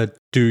 a kind of a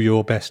do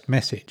your best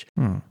message.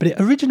 But it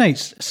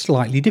originates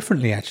slightly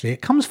differently, actually.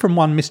 It comes from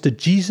one Mr.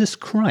 Jesus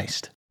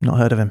Christ. Not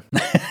heard of him.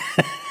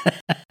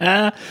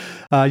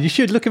 You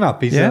should look him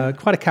up. He's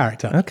quite a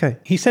character. Okay.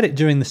 He said it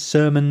during the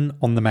Sermon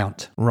on the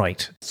Mount.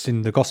 Right. It's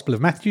in the Gospel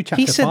of Matthew,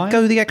 chapter 5. He said,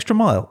 go the extra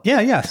mile.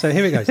 Yeah. So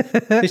here it goes.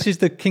 This is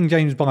the King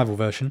James Bible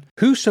version.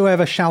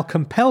 Whosoever shall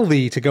compel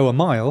thee to go a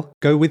mile,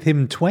 go with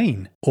him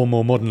twain. Or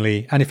more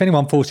modernly, and if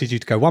anyone forces you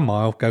to go 1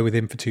 mile, go with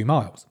him for 2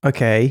 miles.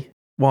 Okay.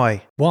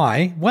 Why?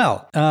 Why?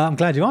 Well, I'm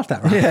glad you asked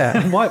that, right?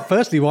 Yeah.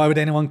 Firstly, why would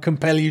anyone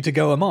compel you to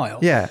go a mile?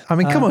 Yeah. I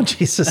mean, come on,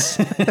 Jesus.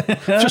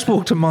 Just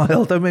walked a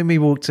mile. Don't make me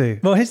walk 2.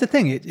 Well, here's the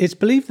thing. It's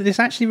believed that this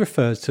actually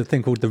refers to a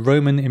thing called the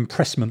Roman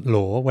impressment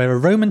law, where a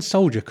Roman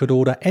soldier could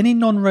order any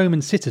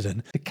non-Roman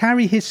citizen to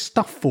carry his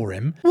stuff for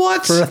him for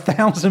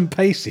 1,000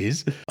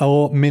 paces,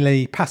 or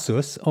mille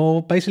passus,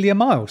 or basically a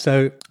mile.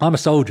 So I'm a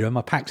soldier,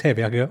 my pack's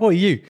heavy. I go, oh,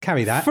 you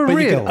carry that. For but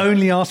real? You can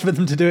only ask for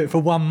them to do it for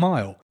 1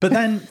 mile. But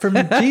then from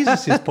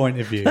Jesus' point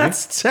of view,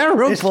 that's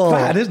terrible. It's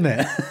bad, isn't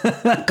it?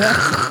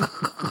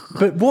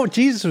 But what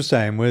Jesus was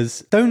saying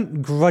was,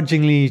 don't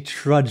grudgingly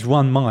trudge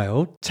 1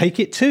 mile, take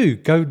it 2,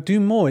 go do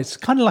more. It's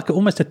kind of like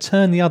almost a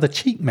turn the other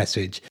cheek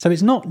message. So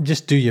it's not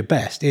just do your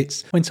best.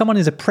 It's when someone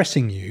is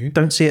oppressing you,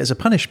 don't see it as a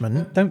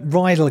punishment. Don't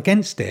bridle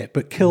against it,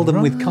 but kill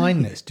them with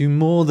kindness. Do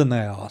more than they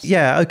ask.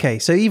 Yeah, okay.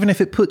 So even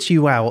if it puts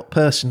you out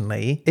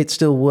personally, it's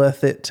still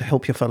worth it to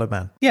help your fellow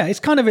man. Yeah, it's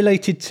kind of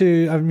related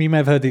to, I mean, you may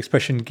have heard the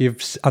expression,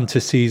 give unto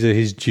Caesar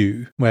his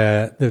due,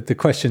 where the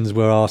questions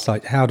were asked,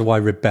 like, how do I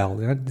rebel?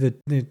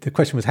 The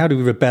question was, how do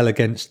we rebel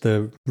against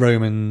the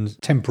Roman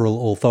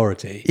temporal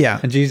authority? Yeah.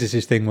 And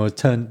Jesus' thing was,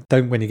 don't,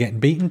 when you're getting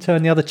beaten,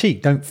 turn the other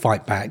cheek. Don't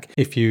fight back.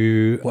 If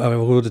you are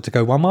ordered to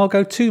go 1 mile,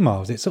 go 2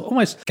 miles. It's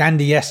almost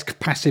Gandhi-esque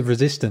passive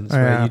resistance,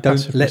 where you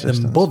don't let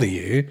them bother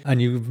you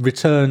and you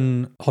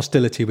return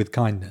hostility with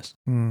kindness.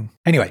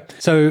 Anyway,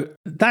 so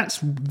that's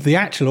the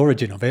actual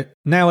origin of it.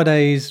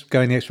 Nowadays,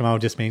 going the extra mile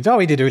just means,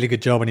 he did a really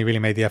good job and he really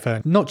made the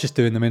effort. Not just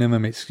doing the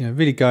minimum, it's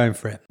really going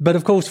for it. But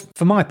of course,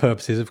 for my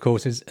purposes, of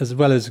course, as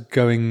well as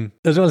going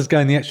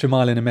the extra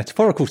mile in a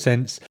metaphorical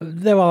sense,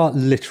 there are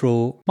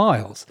literal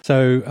miles.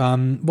 So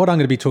what I'm going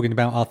to be talking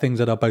about are things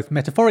that are both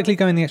metaphorically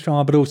going the extra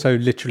mile, but also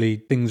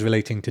literally things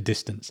relating to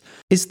distance.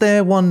 Is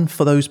there one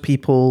for those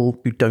people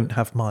who don't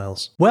have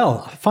miles?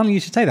 Well, funny you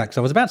should say that, because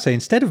I was about to say,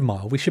 instead of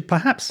mile, we should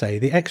perhaps say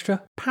the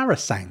extra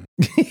parasang.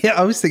 Yeah,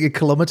 I was thinking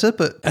kilometre,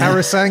 but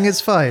parasang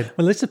is fine.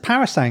 Well, this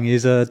parasang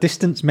is a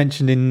distance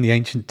mentioned in the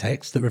ancient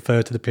texts that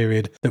refer to the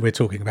period that we're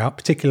talking about,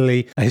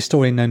 particularly a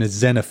historian known as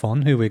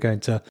Xenophon, who we're going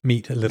to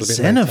meet a little bit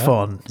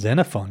later.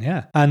 Xenophon,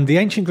 yeah. And the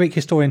ancient Greek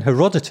historian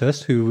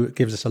Herodotus, who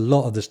gives us a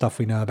lot of the stuff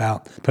we know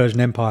about the Persian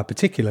Empire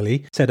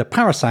particularly, said a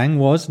parasang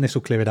was, and this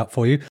will clear it up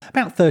for you,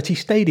 about 30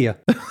 stadia.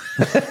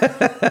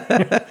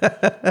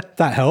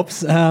 That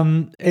helps.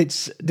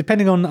 It's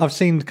depending on, I've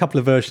seen a couple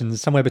of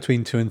versions, somewhere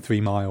between 2 and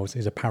 3 miles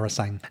is a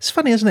parasang. It's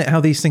funny, isn't it, how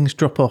these things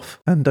drop off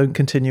and don't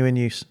continue in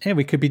use? Yeah,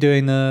 we could be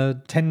doing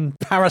a 10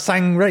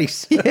 parasang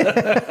race.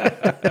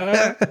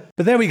 Yeah.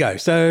 But there we go.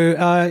 So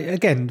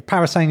again,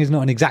 parasang is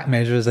not an exact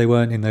measure, as they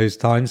weren't in those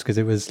times, because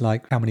it was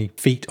like how many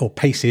feet or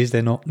paces,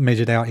 they're not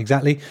measured out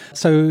exactly.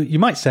 So you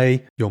might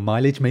say your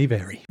mileage may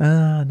vary.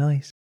 Ah,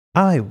 nice.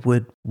 I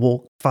would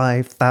walk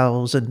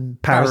 5,000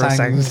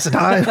 parasangs.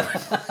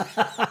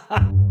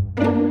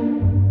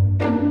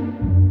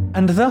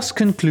 And thus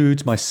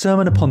concludes my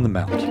Sermon upon the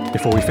Mount.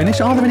 Before we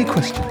finish, are there any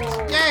questions?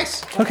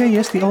 Yes. Okay,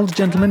 yes, the old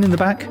gentleman in the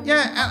back.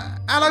 Yeah,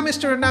 hello,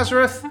 Mr.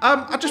 Nazareth.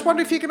 I just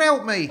wonder if you can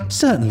help me.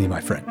 Certainly, my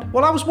friend.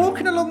 Well, I was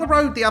walking along the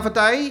road the other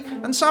day,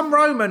 and some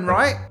Roman,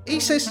 right, he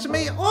says to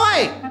me,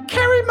 "Oi,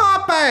 carry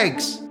my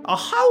bags." A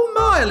whole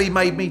mile he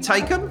made me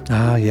take them.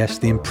 Ah, yes,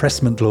 the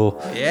impressment law.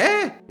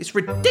 Yeah, it's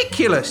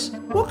ridiculous.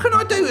 What can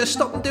I do to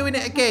stop them doing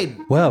it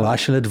again? Well, I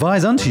shall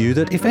advise unto you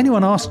that if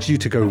anyone asks you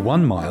to go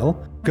 1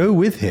 mile, go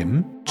with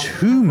him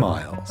 2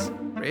 miles.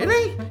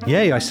 Really?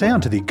 Yea, I say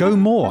unto thee, go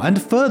more, and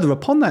further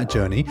upon that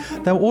journey,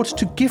 thou ought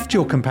to gift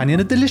your companion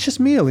a delicious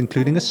meal,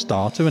 including a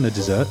starter and a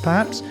dessert,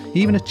 perhaps,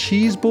 even a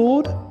cheese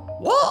board.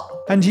 What?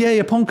 And yea,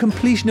 upon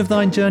completion of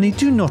thine journey,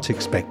 do not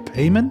expect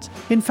payment.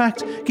 In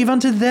fact, give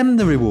unto them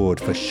the reward,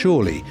 for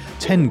surely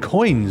 10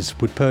 coins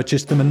would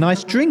purchase them a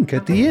nice drink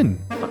at the inn.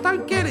 I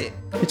don't get it.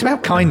 It's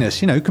about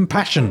kindness,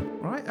 compassion.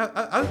 Right,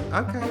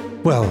 okay.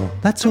 Well,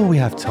 that's all we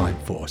have time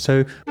for,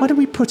 so why don't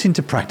we put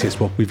into practice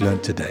what we've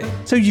learnt today?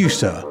 So you,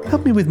 sir,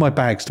 help me with my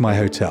bags to my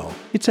hotel.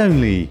 It's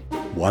only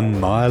 1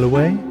 mile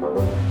away.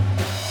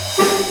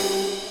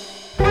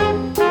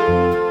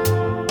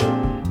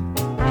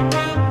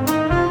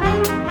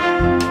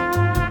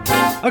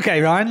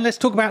 Okay, Ryan, let's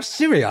talk about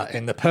Syria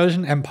in the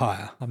Persian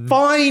Empire.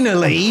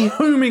 Finally!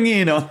 Homing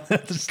in on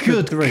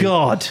Good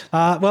God.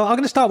 Well, I'm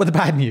going to start with the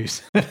bad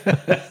news.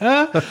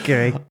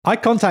 Okay. I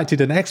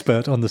contacted an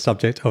expert on the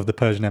subject of the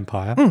Persian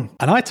Empire,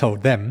 and I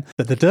told them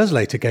that the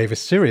Derzlator gave us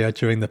Syria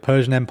during the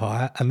Persian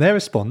Empire, and their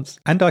response,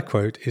 and I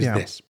quote, is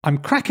this: "I'm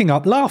cracking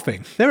up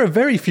laughing. There are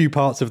very few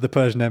parts of the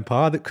Persian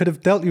Empire that could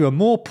have dealt you a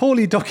more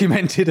poorly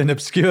documented and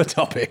obscure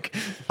topic."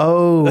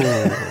 Oh.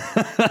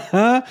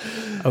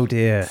 Oh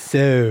dear.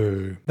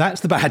 So,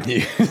 That's the bad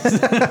news.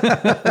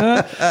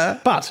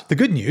 But the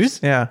good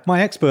news,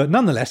 my expert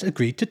nonetheless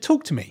agreed to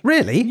talk to me.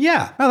 Really?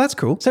 Yeah. Oh, that's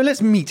cool. So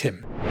let's meet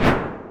him.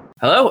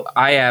 Hello,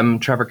 I am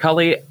Trevor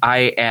Cully.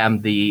 I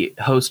am the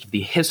host of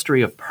the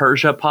History of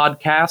Persia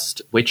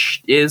podcast,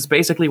 which is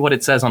basically what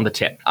it says on the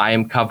tin. I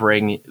am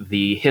covering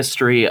the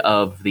history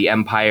of the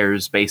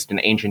empires based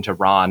in ancient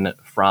Iran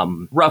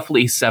from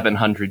roughly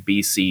 700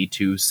 BC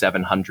to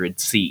 700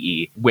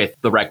 CE, with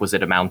the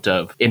requisite amount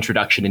of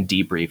introduction and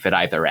debrief at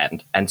either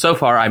end. And so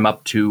far, I'm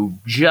up to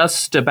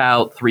just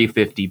about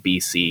 350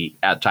 BC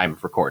at time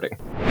of recording.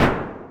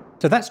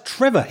 So that's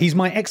Trevor. He's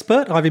my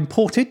expert I've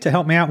imported to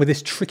help me out with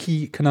this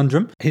tricky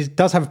conundrum. He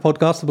does have a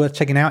podcast worth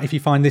checking out if you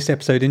find this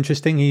episode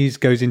interesting. He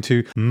goes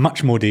into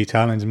much more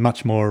detail and is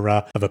much more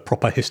of a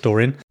proper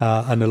historian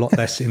and a lot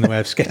less in the way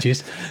of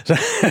sketches. So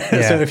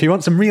if you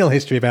want some real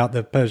history about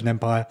the Persian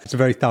Empire, it's a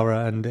very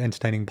thorough and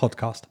entertaining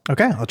podcast.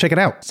 Okay, I'll check it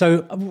out.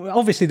 So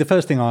obviously the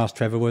first thing I asked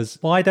Trevor was,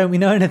 why don't we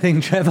know anything,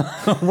 Trevor?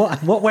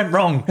 What went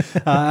wrong?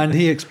 And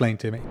he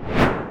explained to me.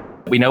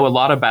 We know a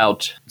lot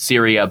about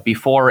Syria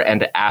before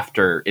and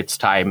after its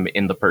time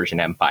in the Persian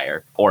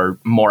Empire, or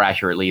more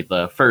accurately,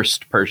 the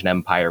first Persian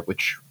Empire,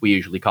 which we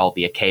usually call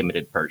the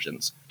Achaemenid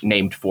Persians,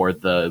 named for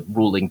the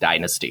ruling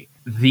dynasty.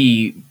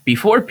 The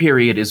before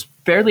period is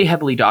fairly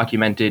heavily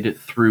documented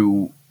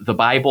through the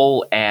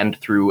Bible and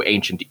through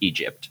ancient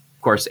Egypt.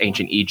 Of course,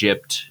 ancient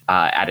Egypt,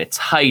 at its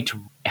height,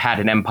 had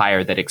an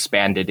empire that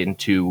expanded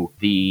into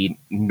the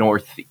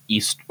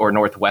northeast or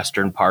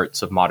northwestern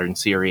parts of modern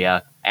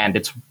Syria, and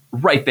it's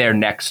right there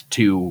next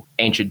to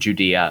ancient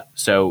Judea,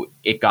 so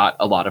it got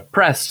a lot of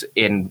press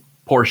in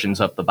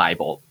portions of the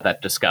Bible that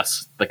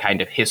discuss the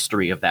kind of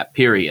history of that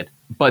period.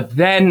 But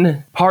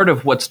then part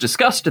of what's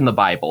discussed in the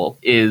Bible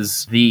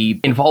is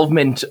the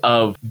involvement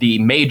of the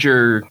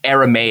major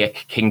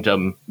Aramaic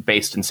kingdom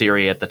based in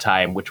Syria at the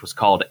time, which was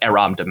called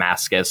Aram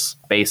Damascus,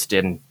 based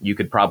in, you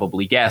could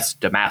probably guess,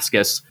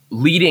 Damascus,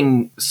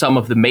 leading some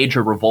of the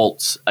major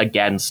revolts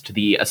against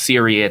the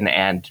Assyrian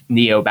and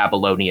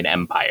Neo-Babylonian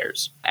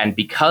empires. And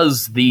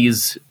because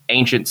these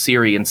ancient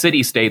Syrian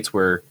city-states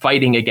were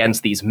fighting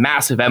against these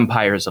massive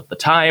empires of the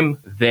time,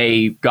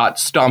 they got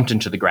stomped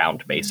into the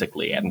ground,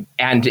 basically.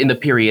 And in the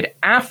period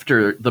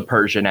after the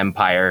Persian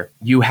Empire,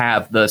 you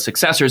have the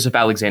successors of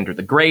Alexander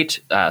the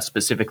Great,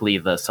 specifically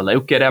the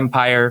Seleucid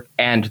Empire,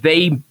 and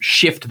they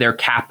shift their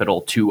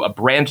capital to a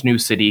brand new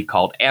city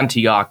called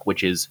Antioch,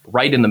 which is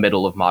right in the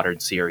middle of modern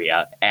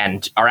Syria,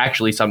 and are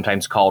actually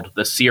sometimes called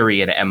the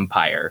Syrian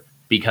Empire,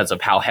 because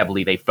of how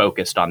heavily they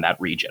focused on that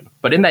region.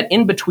 But in that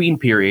in-between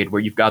period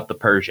where you've got the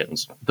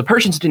Persians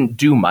didn't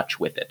do much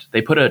with it.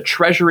 They put a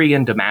treasury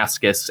in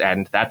Damascus,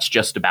 and that's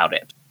just about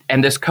it.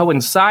 And this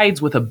coincides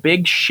with a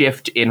big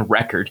shift in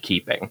record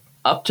keeping.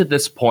 Up to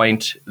this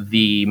point,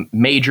 the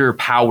major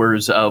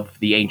powers of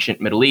the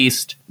ancient Middle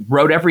East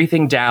wrote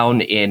everything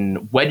down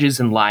in wedges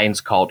and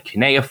lines called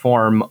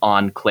cuneiform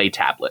on clay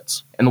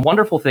tablets. And the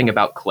wonderful thing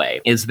about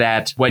clay is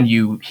that when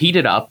you heat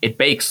it up, it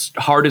bakes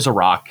hard as a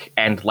rock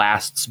and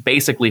lasts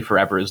basically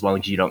forever as long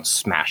as you don't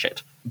smash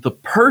it. The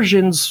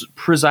Persians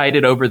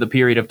presided over the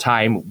period of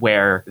time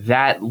where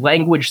that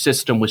language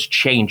system was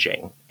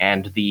changing,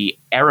 and the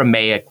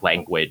Aramaic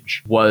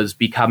language was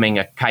becoming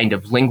a kind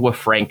of lingua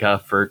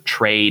franca for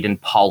trade and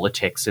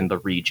politics in the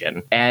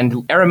region.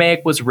 And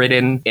Aramaic was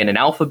written in an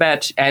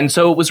alphabet, and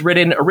so it was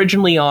written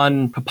originally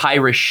on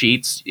papyrus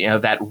sheets,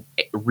 that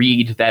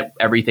reed that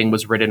everything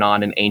was written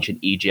on in ancient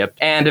Egypt,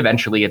 and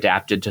eventually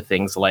adapted to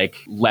things like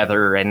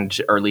leather and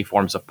early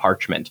forms of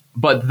parchment.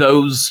 But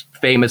those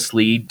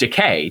famously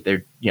decay.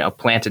 They're,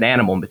 plant and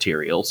animal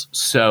materials.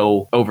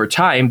 So over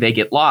time, they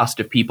get lost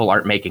if people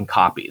aren't making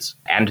copies.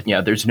 And,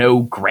 there's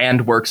no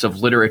grand works of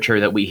literature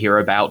that we hear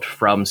about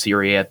from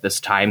Syria at this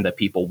time that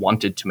people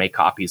wanted to make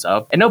copies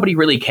of. And nobody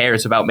really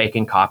cares about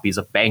making copies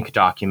of bank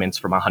documents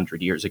from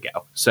 100 years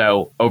ago.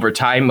 So over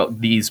time,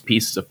 these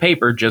pieces of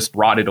paper just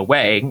rotted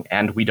away,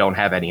 and we don't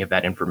have any of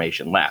that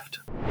information left.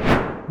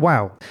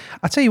 Wow.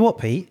 I tell you what,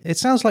 Pete, it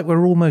sounds like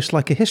we're almost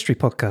like a history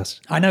podcast.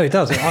 I know it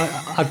does.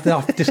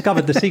 I've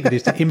discovered the secret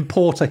is to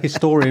import a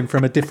historian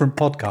from a different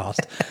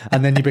podcast,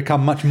 and then you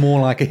become much more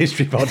like a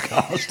history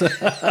podcast.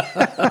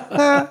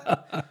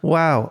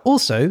 Wow.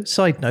 Also,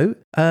 side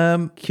note,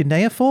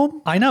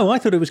 cuneiform? I know. I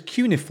thought it was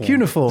cuneiform.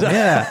 Cuneiform,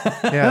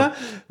 yeah.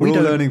 We're all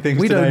learning things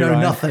We today, don't know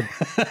Ryan. nothing.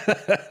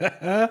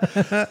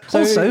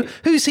 Also,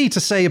 who's he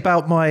to say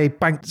about my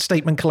bank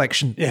statement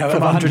collection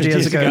from 100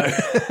 years ago?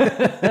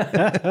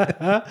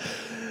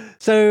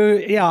 So,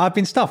 I've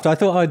been stuffed. I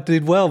thought I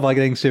did well by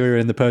getting Syria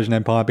in the Persian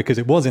Empire because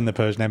it was in the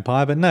Persian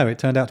Empire, but no, it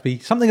turned out to be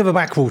something of a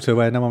backwater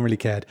where no one really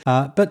cared.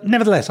 But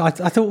nevertheless, I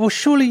thought, well,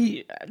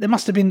 surely there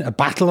must have been a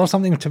battle or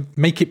something to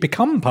make it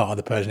become part of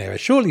the Persian era.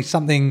 Surely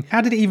something, how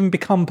did it even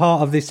become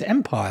part of this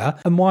empire?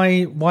 And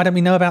why don't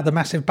we know about the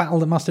massive battle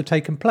that must have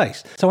taken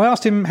place? So I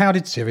asked him, how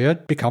did Syria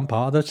become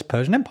part of the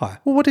Persian Empire?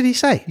 Well, what did he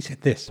say? He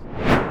said this.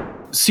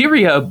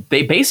 Syria,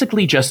 they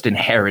basically just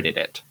inherited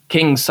it.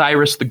 King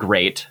Cyrus the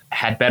Great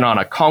had been on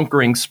a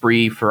conquering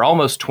spree for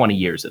almost 20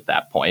 years at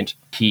that point.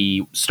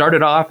 He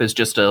started off as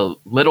just a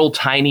little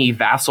tiny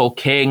vassal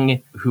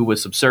king who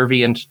was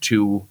subservient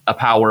to a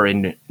power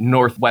in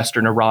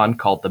northwestern Iran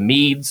called the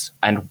Medes,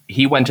 and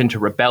he went into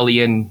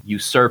rebellion,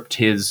 usurped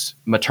his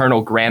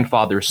maternal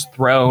grandfather's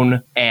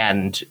throne,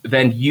 and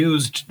then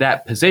used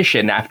that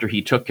position after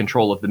he took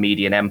control of the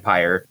Median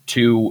Empire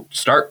to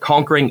start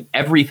conquering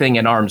everything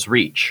in arm's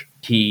reach.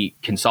 He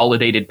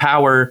consolidated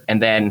power,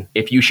 and then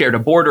if you shared a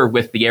border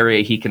with the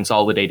area he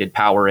consolidated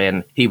power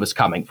in, he was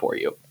coming for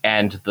you.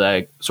 And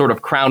the sort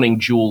of crowning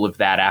jewel of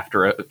that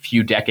after a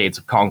few decades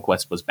of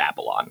conquest was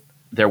Babylon.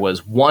 There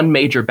was one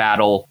major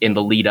battle in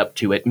the lead up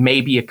to it,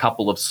 maybe a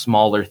couple of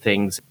smaller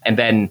things, and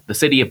then the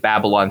city of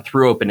Babylon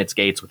threw open its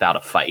gates without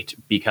a fight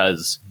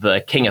because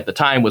the king at the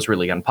time was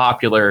really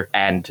unpopular,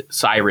 and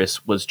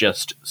Cyrus was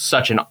just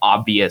such an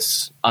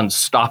obvious,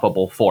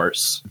 unstoppable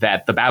force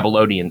that the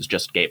Babylonians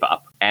just gave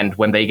up. And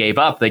when they gave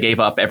up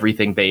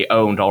everything they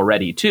owned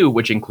already too,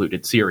 which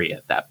included Syria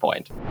at that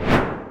point.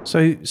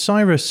 So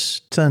Cyrus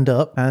turned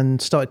up and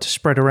started to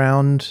spread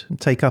around and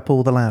take up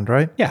all the land,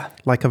 right? Yeah.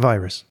 Like a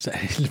virus. So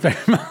very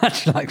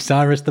much like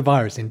Cyrus the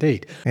virus,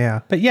 indeed. Yeah.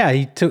 But yeah,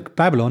 he took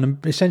Babylon,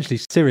 and essentially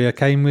Syria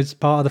came as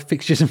part of the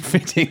fixtures and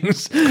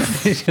fittings.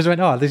 He just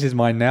went, oh, this is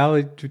mine now.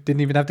 It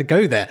didn't even have to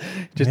go there.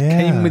 It just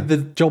came with the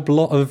job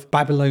lot of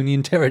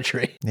Babylonian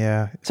territory.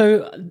 Yeah.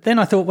 So then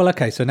I thought, well,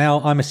 okay, so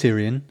now I'm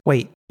Assyrian.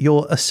 Wait,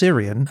 you're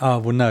Assyrian? Oh,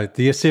 well, no.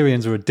 The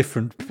Assyrians are a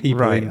different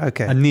people in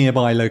a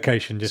nearby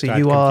location, just to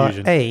add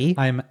confusion. I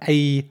am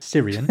a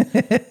Syrian.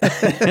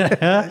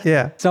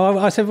 Yeah. So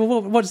I said,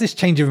 well, what's this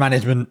change of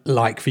management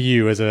like for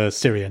you as a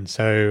Syrian?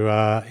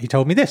 So he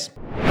told me this.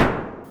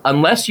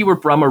 Unless you were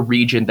from a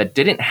region that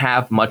didn't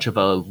have much of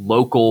a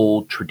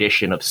local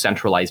tradition of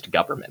centralized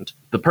government,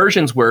 the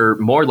Persians were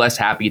more or less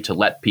happy to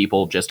let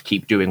people just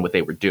keep doing what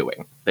they were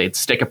doing. They'd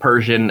stick a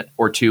Persian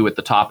or two at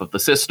the top of the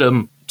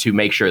system to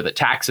make sure that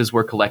taxes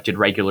were collected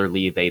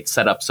regularly. They'd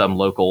set up some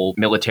local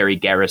military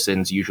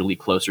garrisons, usually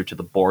closer to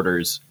the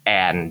borders,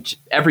 and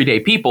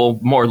everyday people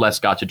more or less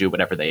got to do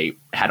whatever they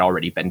had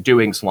already been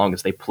doing, so long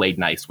as they played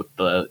nice with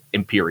the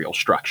imperial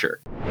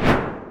structure.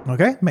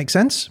 Okay, makes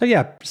sense. So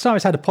yeah,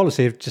 Cyrus had a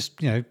policy of just,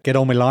 get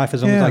on with life.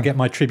 As long as I get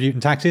my tribute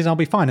and taxes, I'll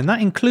be fine. And that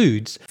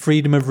includes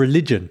freedom of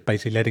religion,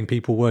 basically letting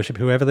people worship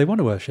whoever they want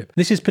to worship.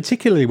 This is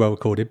particularly well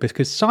recorded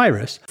because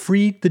Cyrus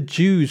freed the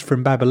Jews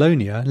from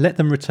Babylonia, let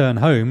them return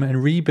home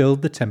and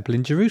rebuild the temple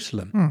in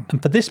Jerusalem.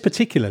 And for this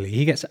particularly,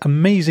 he gets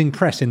amazing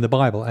press in the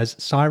Bible as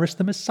Cyrus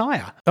the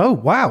Messiah. Oh,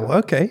 wow.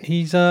 Okay.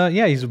 He's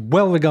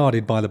well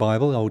regarded by the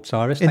Bible, old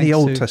Cyrus. In the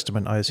Old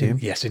Testament, I assume.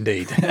 Yes,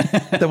 indeed.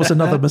 There was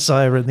another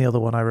Messiah in the other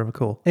one, I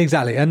recall.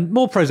 Exactly. And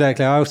more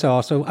prosaically, I also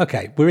asked,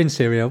 okay, we're in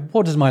Syria.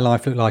 What does my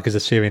life look like as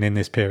a Syrian in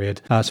this period?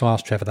 So I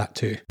asked Trevor that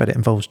too. But it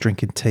involves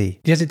drinking tea.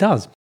 Yes, it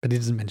does. But he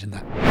doesn't mention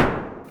that.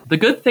 The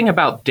good thing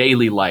about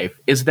daily life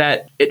is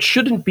that it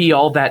shouldn't be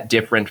all that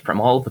different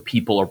from all the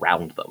people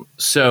around them.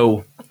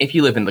 So if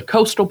you live in the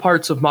coastal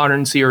parts of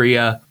modern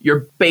Syria,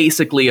 you're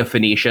basically a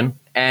Phoenician.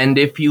 And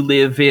if you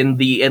live in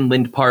the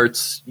inland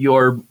parts,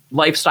 your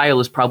lifestyle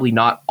is probably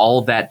not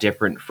all that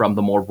different from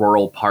the more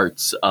rural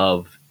parts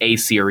of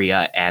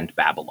Assyria and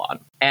Babylon.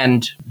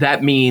 And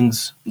that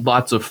means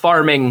lots of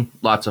farming,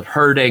 lots of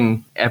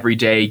herding. Every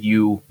day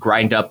you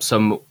grind up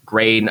some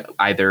grain,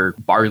 either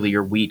barley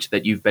or wheat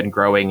that you've been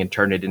growing, and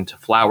turn it into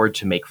flour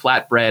to make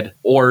flatbread.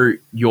 Or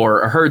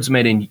you're a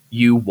herdsman and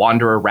you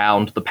wander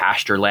around the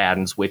pasture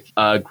lands with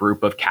a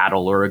group of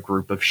cattle or a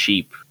group of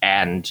sheep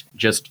and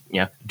just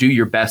do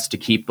your best to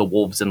keep the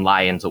wolves and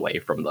lions away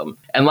from them.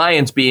 And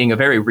lions being a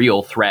very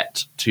real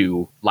threat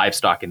to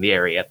livestock in the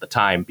area at the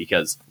time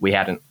because we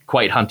hadn't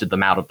quite hunted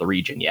them out of the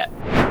region yet.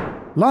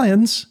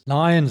 Lions,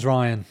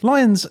 Ryan.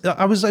 Lions,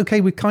 I was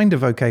kind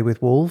of okay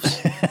with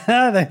wolves.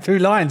 They threw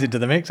lions into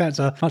the mix. That's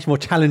a much more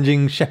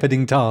challenging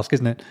shepherding task,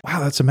 isn't it? Wow,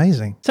 that's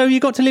amazing. So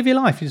you got to live your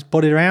life. You just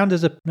bodded around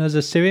as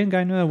a Syrian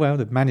going, oh, well,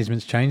 the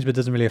management's changed, but it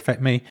doesn't really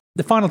affect me.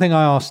 The final thing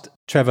I asked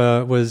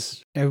Trevor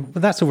was, well,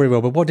 that's all very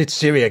well, but what did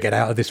Syria get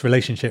out of this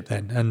relationship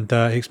then? And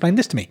he explained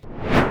this to me.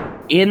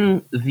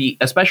 In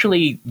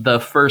especially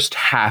the first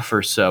half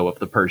or so of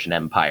the Persian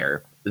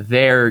Empire,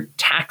 their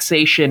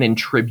taxation and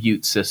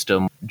tribute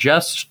system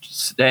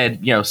just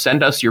said,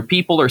 send us your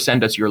people or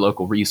send us your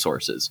local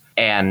resources.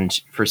 And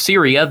for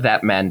Syria,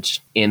 that meant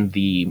in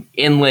the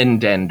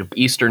inland and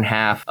eastern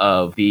half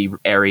of the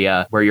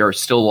area where you're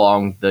still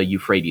along the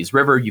Euphrates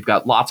River, you've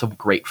got lots of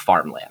great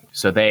farmland.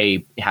 So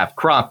they have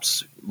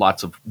crops,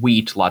 lots of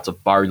wheat, lots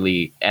of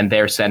barley, and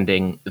they're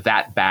sending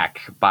that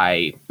back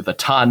by the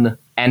ton.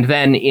 And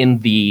then in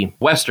the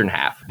western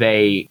half,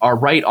 they are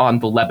right on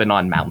the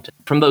Lebanon mountain.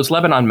 From those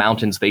Lebanon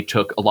mountains, they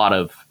took a lot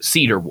of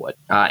cedar wood,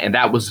 and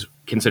that was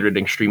considered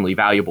an extremely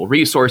valuable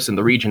resource in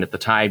the region at the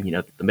time.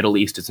 The Middle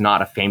East is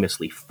not a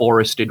famously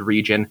forested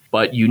region,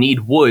 but you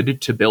need wood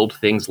to build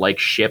things like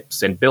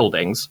ships and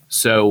buildings.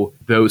 So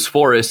those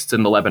forests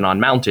in the Lebanon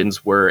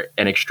mountains were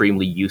an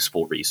extremely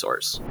useful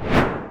resource.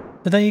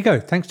 So there you go.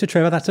 Thanks to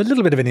Trevor, that's a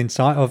little bit of an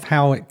insight of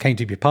how it came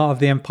to be part of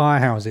the empire,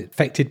 how was it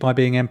affected by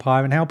being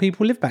empire, and how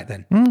people lived back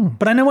then.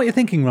 But I know what you're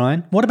thinking,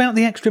 Ryan. What about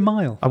the extra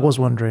mile? I was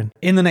wondering.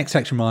 In the next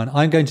section, Ryan,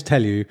 I'm going to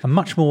tell you a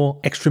much more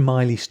extra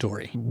miley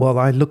story. Well,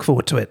 I look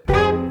forward to it.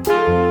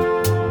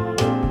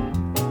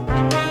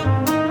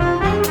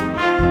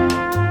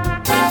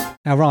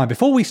 Now, Ryan,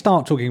 before we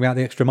start talking about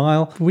the extra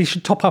mile, we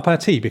should top up our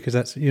tea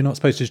because you're not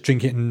supposed to just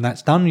drink it and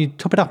that's done. You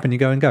top it up and you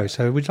go and go.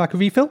 So would you like a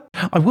refill?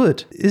 I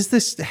would. Is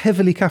this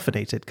heavily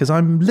caffeinated? Because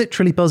I'm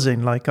literally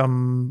buzzing like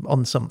I'm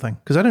on something.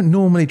 Because I don't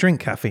normally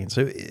drink caffeine.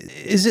 So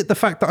is it the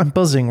fact that I'm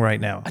buzzing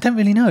right now? I don't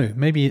really know.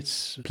 Maybe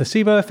it's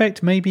placebo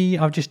effect. Maybe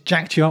I've just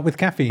jacked you up with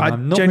caffeine. I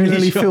I'm not genuinely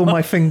really sure. feel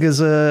my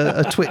fingers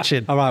are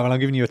twitching. All right, well, I'm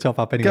giving you a top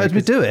up anyway. Guys,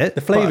 we do it.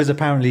 The flavours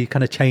apparently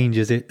kind of change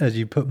as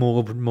you put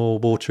more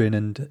water in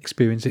and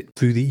experience it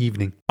through the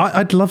evening.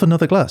 I'd love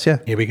another glass, yeah.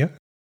 Here we go.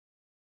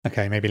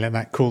 Okay, maybe let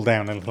that cool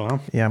down a little. Huh?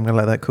 Yeah, I'm going to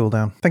let that cool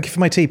down. Thank you for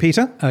my tea,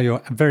 Peter. Oh,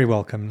 you're very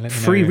welcome. Let me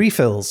Free know.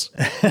 refills.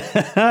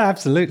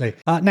 Absolutely.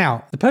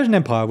 Now, the Persian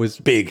Empire was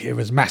big. It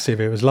was massive.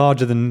 It was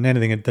larger than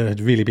anything that had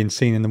really been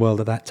seen in the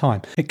world at that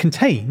time. It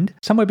contained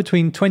somewhere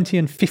between 20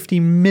 and 50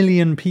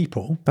 million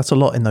people. That's a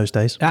lot in those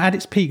days. At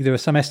its peak, there are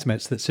some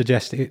estimates that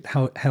suggest it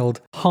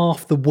held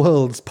half the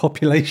world's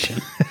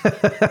population.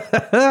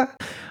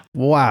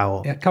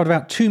 Wow. It covered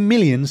about 2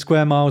 million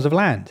square miles of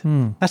land.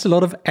 That's a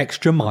lot of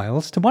extra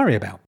miles to worry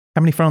about.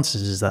 How many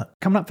Frances is that?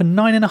 Coming up for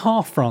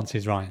 9.5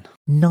 Frances, Ryan.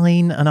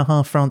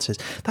 9.5 Frances.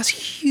 That's a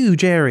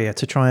huge area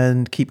to try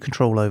and keep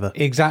control over.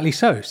 Exactly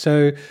so.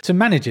 So to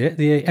manage it,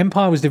 the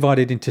empire was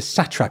divided into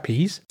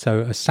satrapies. So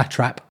a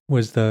satrap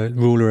was the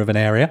ruler of an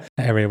area.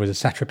 That area was a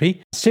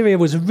satrapy. Syria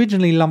was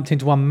originally lumped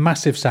into one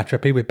massive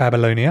satrapy with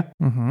Babylonia.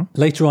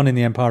 Later on in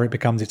the empire, it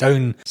becomes its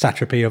own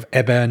satrapy of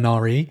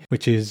Eber-Nari,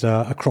 which is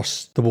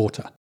across the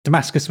water.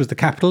 Damascus was the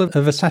capital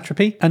of a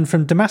satrapy, and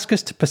from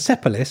Damascus to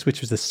Persepolis, which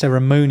was the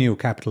ceremonial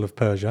capital of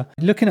Persia,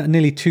 looking at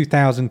nearly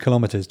 2,000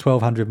 kilometres,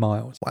 1,200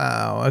 miles.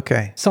 Wow,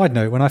 okay. Side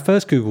note, when I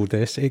first Googled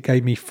this, it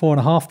gave me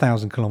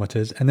 4,500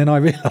 kilometres, and then I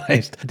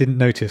realised, I didn't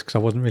notice because I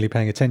wasn't really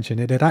paying attention,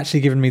 it had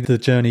actually given me the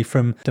journey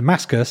from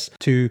Damascus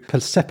to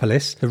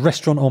Persepolis, the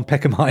restaurant on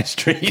Peckham High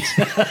Street.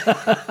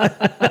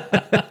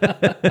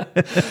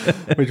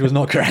 Which was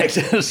not correct.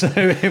 So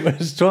it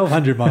was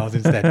 1,200 miles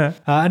instead.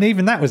 And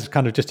even that was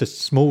kind of just a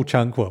small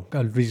chunk, well,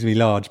 reasonably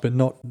large, but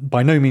not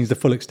by no means the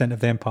full extent of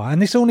the empire.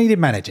 And this all needed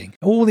managing.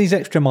 All these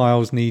extra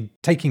miles need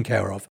taking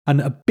care of.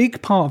 And a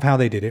big part of how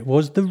they did it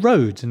was the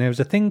roads. And there was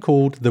a thing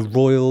called the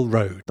Royal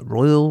Road. The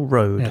Royal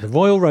Road. Yeah, the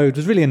Royal Road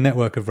was really a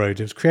network of roads.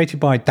 It was created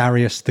by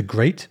Darius the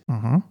Great,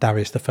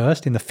 Darius I,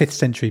 in the 5th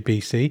century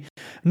BC.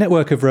 A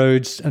network of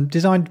roads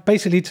designed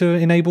basically to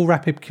enable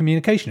rapid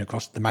communication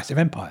across the massive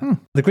empire.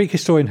 The Greek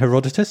historian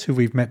Herodotus, who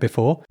we've met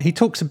before, he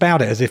talks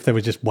about it as if there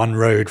was just one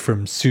road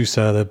from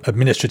Susa, the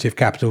administrative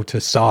capital,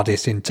 to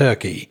Sardis in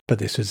Turkey. But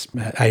this was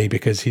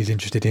because he's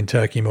interested in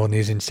Turkey more than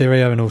he's in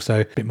Syria, and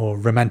also a bit more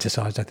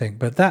romanticised, I think.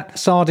 But that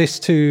Sardis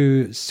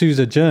to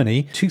Susa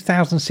journey,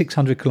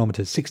 2,600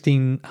 kilometres,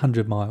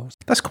 1,600 miles.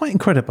 That's quite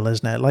incredible,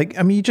 isn't it? Like,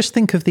 I mean, you just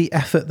think of the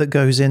effort that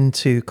goes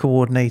into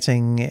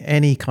coordinating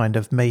any kind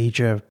of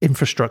major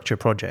infrastructure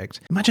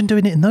project. Imagine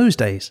doing it in those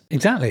days.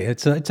 Exactly.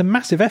 It's a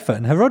massive effort.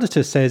 And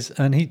Herodotus says,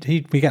 and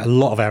we get a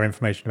lot of our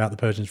information about the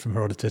Persians from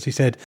Herodotus, he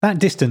said that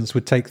distance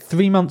would take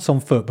 3 months on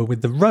foot, but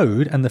with the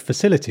road and the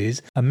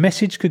facilities, a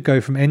message could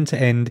go from end to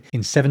end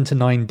in 7 to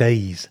 9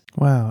 days.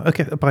 Wow.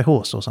 Okay, by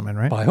horse or something,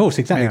 right? By horse,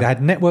 exactly. Yeah. They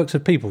had networks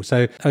of people.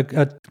 So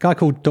a guy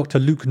called Dr.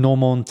 Luc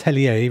Normand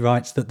Tellier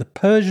writes that the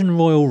Persian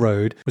Royal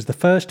Road was the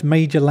first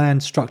major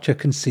land structure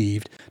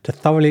conceived to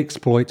thoroughly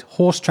exploit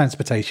horse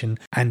transportation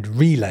and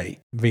relay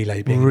being an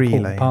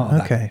important part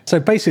of that. So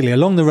basically,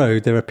 along the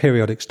road, there are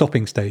periodic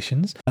stopping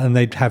stations, and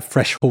they'd have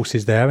fresh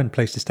horses there and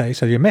place to stay.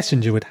 So your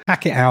messenger would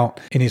hack it out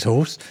in his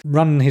horse,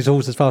 run his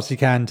horse as fast as he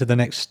can to the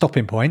next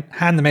stopping point,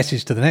 hand the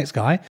message to the next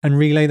guy, and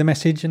relay the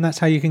message. And that's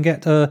how you can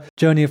get a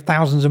journey of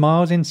thousands of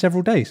miles in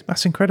several days.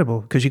 That's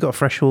incredible, because you've got a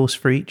fresh horse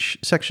for each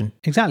section.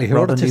 Exactly.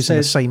 Rather than Herodotus using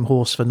the says same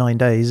horse for 9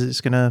 days,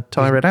 it's going to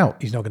tire it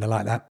out. he's not going to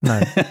like that.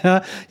 No.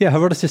 Yeah,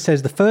 Herodotus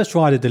says the first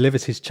rider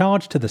delivers his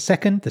charge to the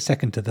second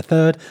to the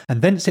third,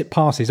 and thence it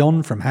passes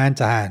on from hand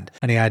to hand.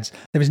 And he adds,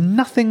 there is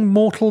nothing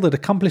mortal that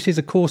accomplishes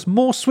a course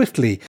more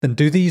swiftly than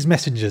do these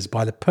messengers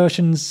by the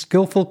Persians'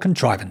 skillful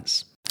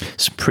contrivance.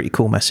 Some pretty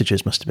cool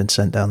messages must have been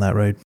sent down that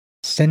road.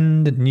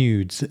 Send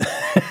nudes.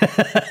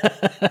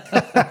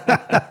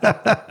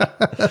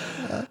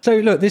 So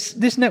look,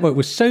 this network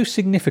was so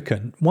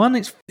significant. One,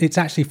 it's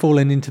actually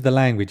fallen into the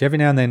language. Every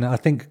now and then, I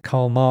think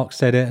Karl Marx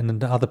said it,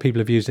 and other people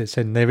have used it,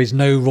 saying there is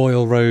no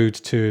royal road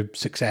to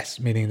success,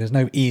 meaning there's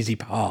no easy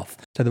path.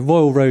 So the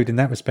royal road in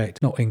that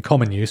respect, not in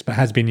common use, but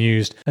has been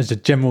used as a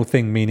general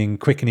thing, meaning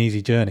quick and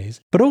easy journeys.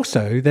 But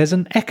also there's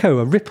an echo,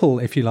 a ripple,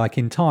 if you like,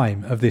 in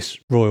time of this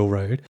royal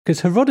road,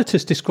 because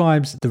Herodotus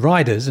describes the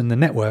riders and the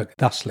network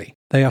thusly.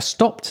 They are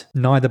stopped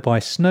neither by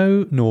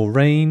snow, nor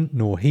rain,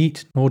 nor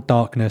heat, nor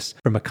darkness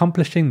from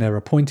accomplishing their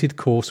appointed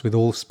course with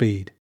all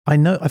speed. I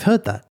know, I've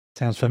heard that.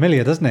 Sounds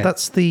familiar, doesn't it?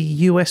 That's the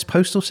US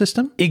postal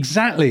system?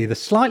 Exactly. The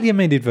slightly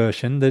amended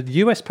version, the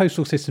US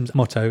Postal System's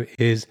motto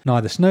is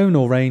neither snow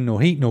nor rain nor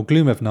heat nor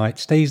gloom of night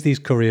stays these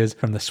couriers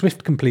from the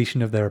swift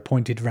completion of their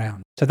appointed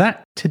round. So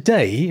that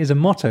today is a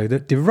motto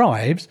that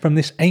derives from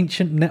this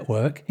ancient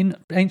network in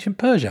ancient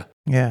Persia.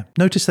 Yeah.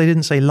 Notice they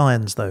didn't say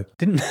lions, though.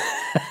 Didn't?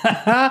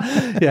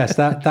 Yes,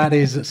 that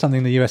is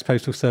something the US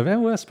Postal Service,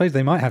 well, I suppose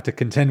they might have to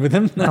contend with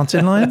them.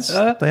 Mountain lions?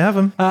 They have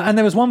them. And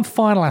there was one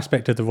final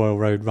aspect of the Royal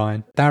Road,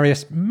 Ryan.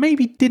 Darius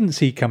maybe didn't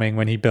see coming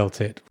when he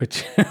built it,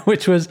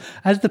 which was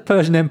as the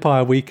Persian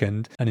Empire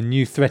weakened and a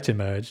new threat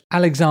emerged,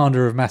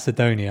 Alexander of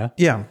Macedonia,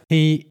 Yeah.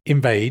 he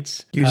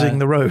invades. Using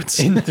the roads.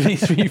 In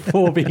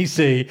 334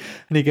 BC,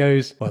 and he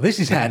goes, well, this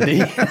is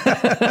handy.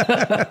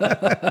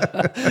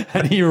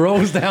 And he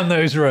rolls down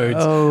those roads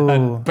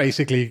and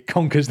basically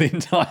conquers the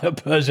entire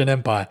Persian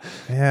Empire.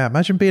 Yeah,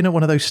 imagine being at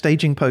one of those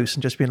staging posts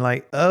and just being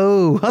like,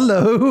 oh,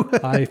 hello.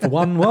 I, for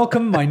one,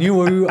 welcome my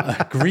new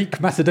Greek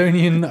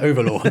Macedonian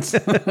overlords.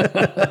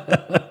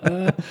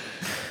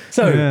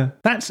 So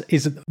that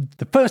is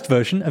the first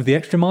version of the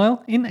extra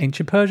mile in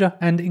ancient Persia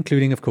and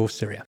including, of course,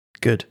 Syria.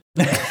 Good.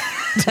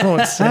 Don't know what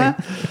to say.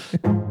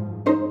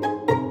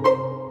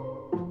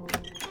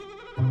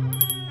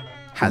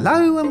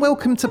 Hello and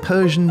welcome to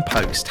Persian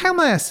Post. How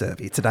may I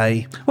serve you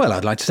today? Well,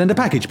 I'd like to send a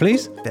package,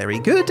 please. Very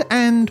good.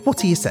 And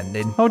what are you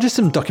sending? Oh, just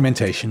some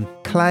documentation.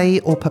 Clay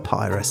or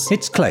papyrus?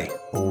 It's clay.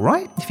 All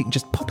right. If you can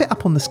just pop it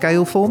up on the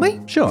scale for me.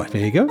 Sure,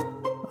 here you go.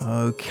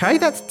 Okay,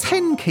 that's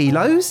 10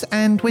 kilos.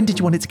 And when did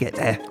you want it to get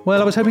there?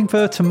 Well, I was hoping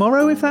for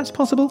tomorrow, if that's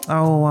possible.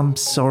 Oh, I'm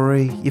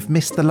sorry. You've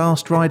missed the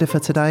last rider for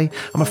today.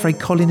 I'm afraid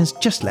Colin has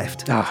just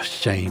left. Ah,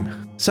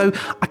 shame. So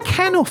I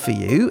can offer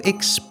you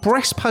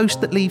express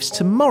post that leaves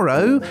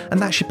tomorrow,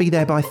 and that should be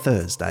there by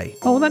Thursday.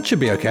 Oh, that should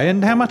be okay.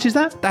 And how much is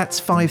that? That's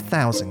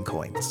 5,000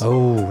 coins.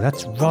 Oh,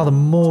 that's rather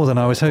more than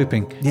I was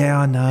hoping. Yeah,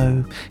 I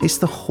know. It's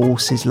the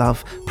horses,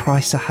 love.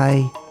 Price of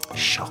hay.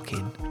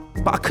 Shocking.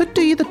 But I could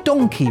do you the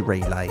donkey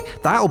relay.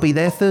 That'll be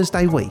there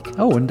Thursday week.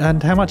 Oh,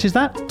 and how much is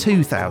that?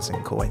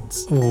 2,000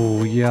 coins.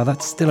 Oh, yeah,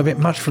 that's still a bit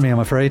much for me, I'm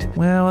afraid.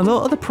 Well, a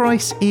lot of the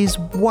price is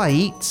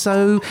weight,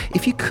 so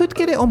if you could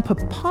get it on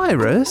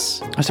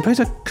papyrus... I suppose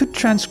I could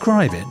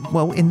transcribe it.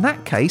 Well, in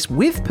that case,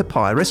 with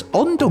papyrus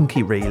on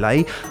donkey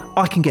relay,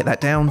 I can get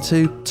that down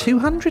to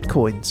 200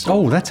 coins.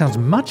 Oh, that sounds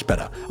much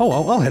better. Oh,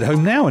 I'll head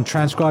home now and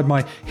transcribe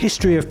my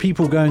history of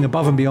people going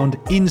above and beyond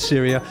in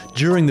Syria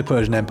during the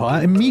Persian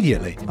Empire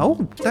immediately.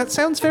 Oh, that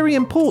sounds very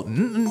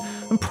important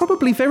and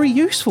probably very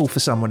useful for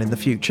someone in the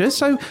future.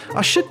 So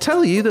I should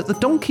tell you that the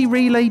donkey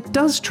relay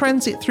does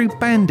transit through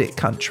bandit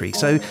country,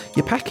 so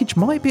your package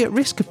might be at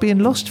risk of being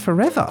lost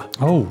forever.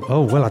 Oh,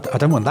 well, I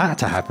don't want that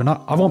to happen.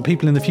 I want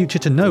people in the future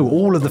to know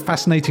all of the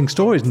fascinating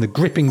stories and the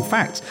gripping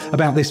facts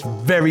about this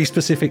very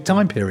specific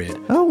time period.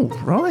 Oh,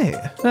 right.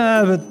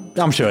 But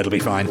I'm sure it'll be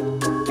fine.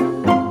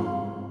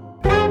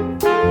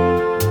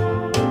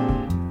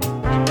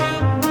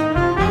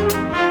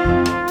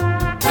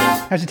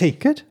 How's your tea?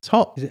 Good. It's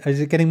hot. Is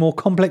it getting more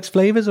complex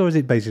flavours or is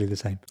it basically the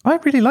same? I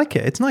really like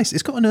it. It's nice.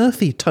 It's got an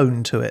earthy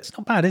tone to it.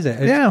 Not bad, is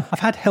it? Yeah. I've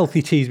had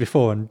healthy teas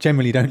before and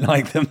generally don't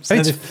like them. So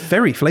It's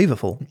very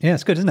flavourful. yeah,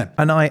 it's good, isn't it?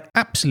 And I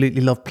absolutely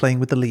love playing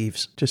with the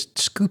leaves, just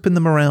scooping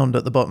them around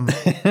at the bottom.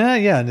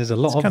 Yeah, and there's a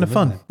lot of kind them, of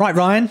fun. isn't there? Right,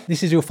 Ryan,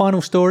 this is your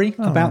final story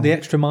about the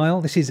extra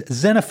mile. This is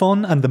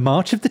Xenophon and the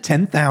March of the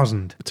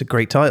 10,000. It's a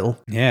great title.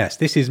 Yes,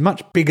 this is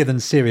much bigger than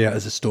Syria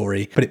as a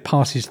story, but it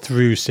passes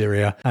through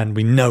Syria, and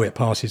we know it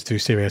passes through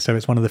Syria.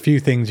 So it's one of the few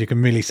things you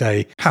can really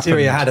say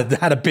Syria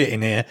had a bit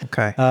in here.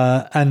 Okay.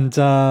 And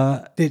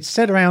it's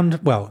said around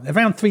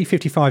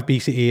 355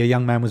 BCE, a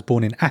young man was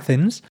born in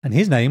Athens, and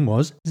his name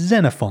was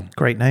Xenophon.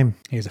 Great name.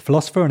 He was a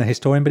philosopher and a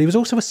historian, but he was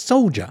also a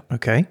soldier.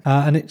 Okay.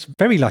 And it's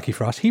very lucky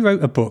for us. He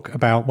wrote a book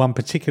about one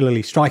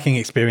particularly striking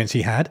experience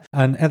he had.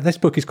 And this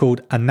book is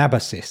called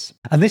Anabasis.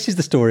 And this is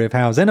the story of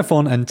how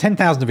Xenophon and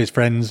 10,000 of his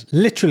friends,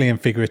 literally and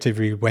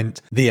figuratively,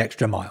 went the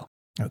extra mile.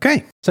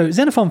 Okay. So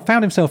Xenophon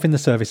found himself in the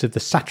service of the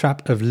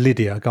satrap of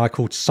Lydia, a guy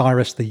called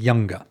Cyrus the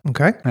Younger.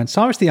 Okay. And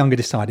Cyrus the Younger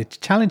decided to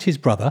challenge his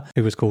brother,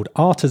 who was called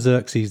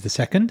Artaxerxes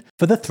II,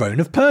 for the throne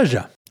of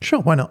Persia. Sure,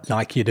 why not?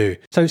 Like you do.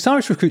 So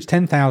Cyrus recruits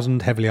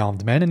 10,000 heavily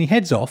armed men and he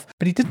heads off,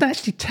 but he didn't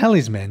actually tell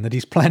his men that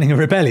he's planning a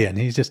rebellion.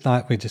 He's just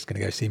like, we're just going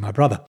to go see my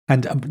brother.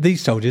 And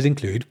these soldiers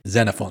include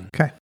Xenophon.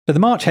 Okay. So the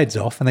march heads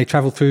off and they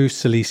travel through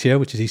Cilicia,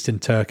 which is eastern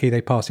Turkey.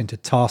 They pass into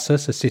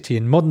Tarsus, a city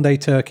in modern-day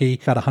Turkey,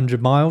 about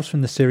 100 miles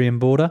from the Syrian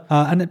border.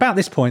 And about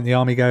this point, the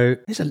army go,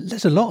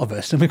 there's a lot of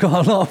us and we've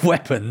got a lot of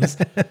weapons.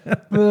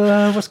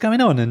 What's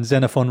going on? And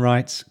Xenophon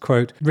writes,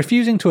 quote,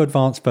 refusing to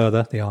advance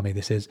further, the army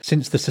this is,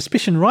 since the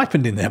suspicion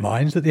ripened in their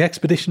minds that the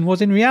expedition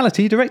was in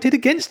reality directed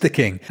against the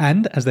king.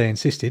 And, as they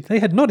insisted, they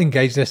had not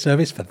engaged their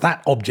service for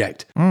that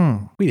object.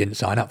 We didn't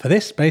sign up for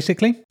this,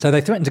 basically. So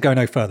they threatened to go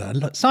no further.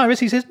 And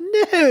Cyrus, he says,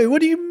 no, what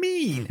do you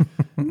mean?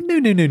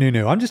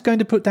 No. I'm just going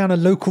to put down a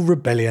local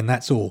rebellion,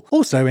 that's all.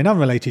 Also, in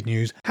unrelated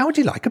news, how would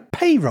you like a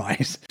pay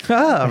rise?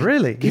 Ah,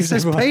 really? He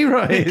says pay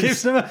rise. He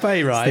gives them a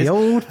pay rise. The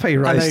old pay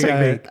rise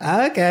technique.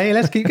 Okay,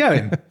 let's keep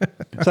going.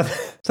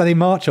 So they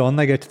march on.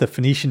 They go to the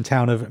Phoenician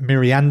town of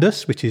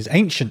Myrandus, which is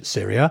ancient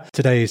Syria.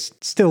 Today is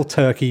still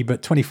Turkey,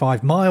 but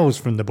 25 miles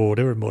from the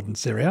border of modern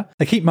Syria.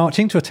 They keep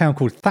marching to a town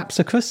called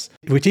Thapsacus,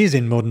 which is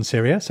in modern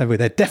Syria. So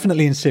they're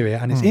definitely in Syria.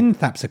 And it's in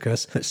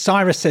Thapsacus that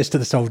Cyrus says to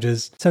the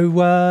soldiers, so,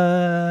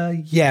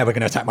 yeah, we're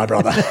going to attack my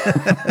brother.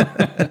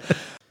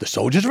 The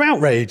soldiers are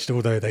outraged,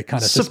 although they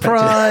kind of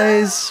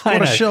surprise!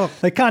 What a shock!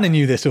 They kind of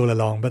knew this all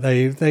along, but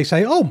they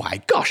say, "Oh my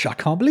gosh, I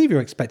can't believe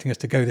you're expecting us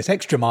to go this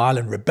extra mile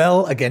and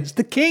rebel against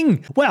the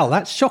king." Well,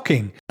 that's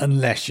shocking,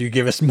 unless you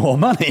give us more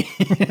money.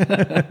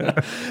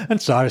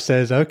 And Cyrus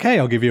says, "Okay,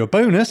 I'll give you a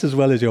bonus as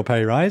well as your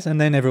pay rise." And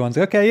then everyone's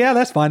okay, yeah,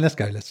 that's fine. Let's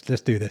go. Let's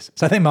do this.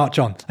 So they march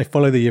on. They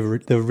follow the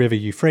river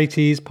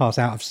Euphrates, pass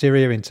out of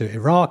Syria into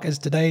Iraq as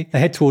today. They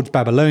head towards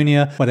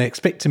Babylonia, where they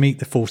expect to meet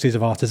the forces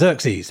of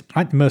Artaxerxes.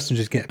 Right? The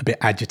mercenaries get a bit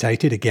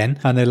agitated again,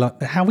 and they're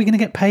like, how are we going to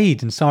get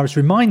paid? And Cyrus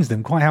reminds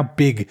them quite how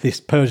big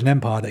this Persian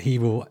empire that he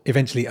will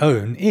eventually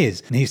own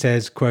is. And he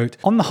says, quote,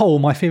 "On the whole,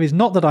 my fear is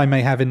not that I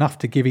may have enough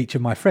to give each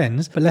of my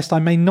friends, but lest I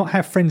may not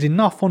have friends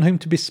enough on whom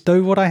to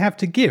bestow what I have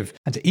to give.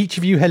 And to each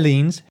of you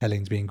Hellenes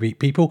being Greek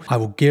people, I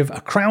will give a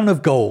crown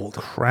of gold."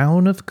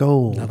 Crown of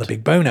gold. Another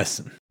big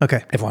bonus.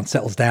 Okay. Everyone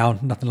settles down.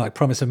 Nothing like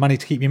promise of money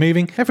to keep you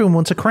moving. Everyone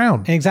wants a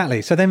crown.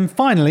 Exactly. So then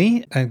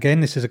finally,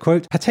 again, this is a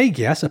quote,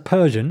 "Hatagias, a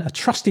Persian, a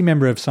trusty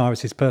member of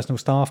Cyrus's personal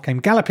staff, came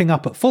galloping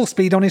up at full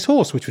speed on his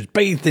horse, which was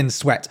bathed in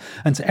sweat.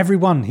 And to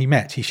everyone he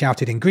met, he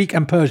shouted in Greek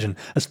and Persian,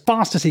 as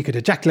fast as he could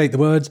ejaculate the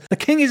words, 'The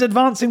king is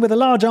advancing with a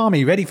large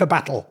army, ready for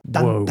battle.'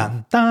 Dun,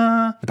 dun,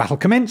 dun. The battle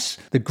commenced.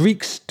 The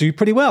Greeks do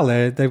pretty well.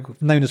 They're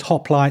known as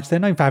hoplites. They're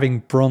known for having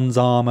bronze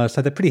armor,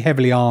 so they're pretty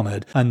heavily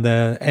armored. And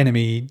the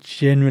enemy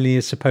generally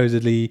is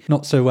supposedly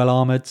not so well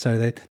armored, so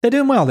they're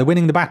doing well. They're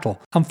winning the battle.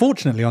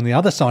 Unfortunately, on the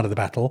other side of the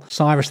battle,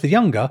 Cyrus the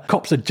Younger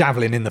cops a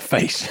javelin in the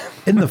face.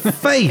 In the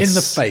face? In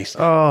the face.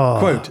 Oh.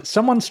 Quote,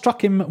 "Someone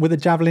struck him with a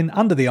javelin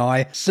under the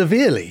eye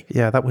severely."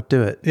 Yeah, that would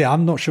do it. Yeah,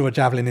 I'm not sure a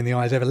javelin in the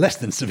eye is ever less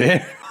than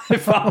severe,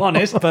 if I'm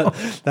honest, but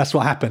that's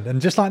what happened.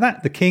 And just like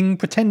that, the king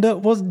pretender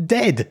was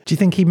dead. Do you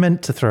think he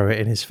meant to throw it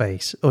in his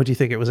face? Or do you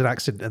think it was an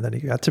accident and then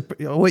he had to...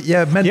 Oh,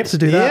 yeah, meant to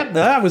do that?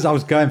 Yeah, I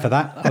was going for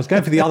that. I was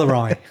going for the other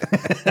eye.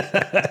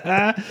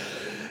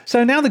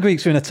 So now the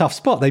Greeks are in a tough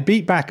spot. They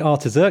beat back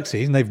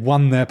Artaxerxes and they've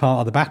won their part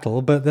of the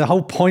battle, but the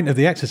whole point of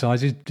the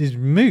exercise is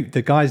moot.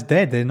 The guy's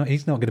dead.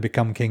 He's not going to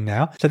become king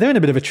now. So they're in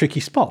a bit of a tricky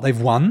spot. They've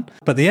won,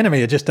 but the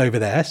enemy are just over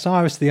there.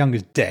 Cyrus the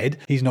Younger's dead.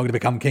 He's not going to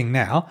become king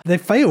now. They've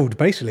failed,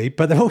 basically,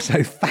 but they're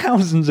also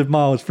thousands of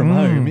miles from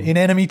home in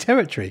enemy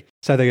territory.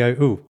 So they go,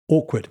 ooh,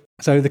 awkward.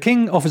 So the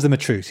king offers them a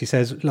truce. He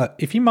says, look,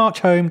 if you march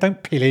home,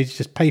 don't pillage,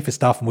 just pay for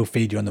stuff and we'll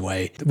feed you on the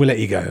way. We'll let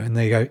you go. And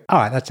they go, all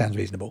right, that sounds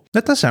reasonable.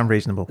 That does sound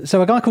reasonable.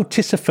 So a guy called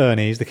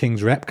Tissaphernes, the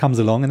king's rep, comes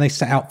along and they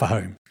set out for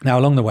home. Now,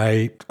 along the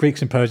way,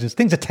 Greeks and Persians,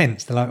 things are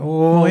tense. They're like,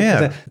 oh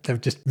yeah. They're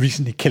just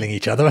recently killing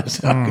each other.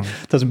 So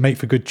doesn't make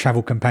for good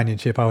travel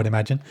companionship, I would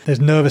imagine. There's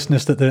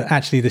nervousness that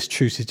actually this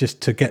truce is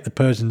just to get the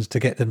Persians to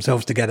get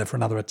themselves together for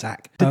another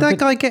attack. Did that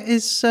guy get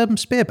his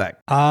spear back?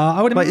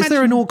 I would imagine. Is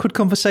there an awkward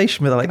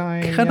conversation with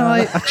can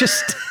I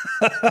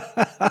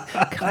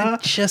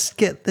just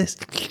get this?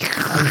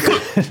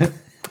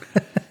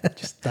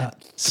 Just that.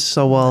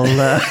 So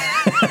I'll...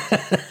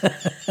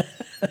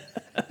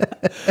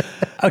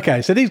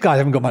 Okay, so these guys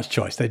haven't got much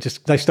choice.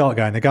 They start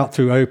going. They go up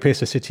through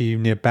Opis, a city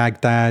near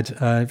Baghdad.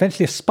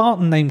 Eventually, a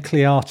Spartan named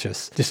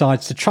Clearchus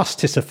decides to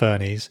trust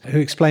Tissaphernes, who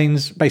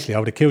explains, basically, I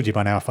would have killed you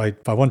by now if I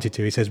wanted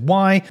to. He says,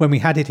 why, when we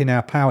had it in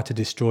our power to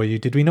destroy you,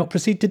 did we not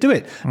proceed to do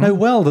it? Know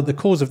well that the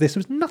cause of this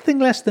was nothing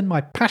less than my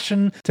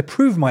passion to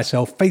prove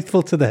myself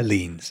faithful to the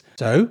Hellenes.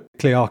 So,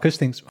 Clearchus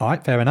thinks, all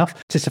right, fair enough.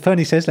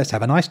 Tissaphernes says, let's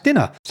have a nice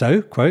dinner.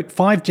 So, quote,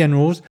 5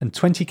 generals and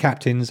 20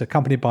 captains,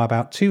 accompanied by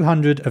about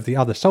 200 of the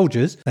other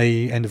soldiers,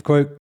 they, end of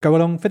quote, go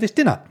along for this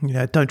dinner.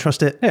 Yeah, don't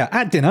trust it. Yeah,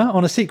 at dinner,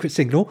 on a secret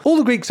signal, all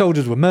the Greek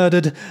soldiers were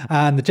murdered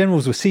and the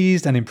generals were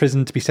seized and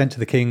imprisoned to be sent to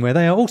the king, where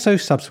they are also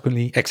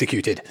subsequently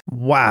executed.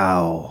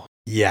 Wow.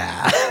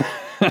 Yeah.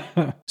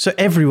 So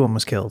everyone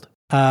was killed?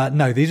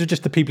 No, these are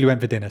just the people who went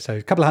for dinner. So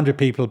a couple of hundred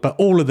people, but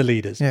all of the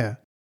leaders. Yeah.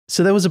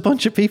 So there was a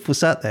bunch of people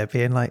sat there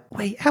being like,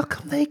 wait, how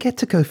come they get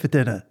to go for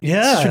dinner?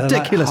 Yeah. It's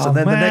ridiculous. Like, and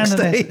then the next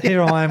day...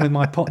 here I am with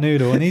my pot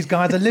noodle and these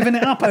guys are living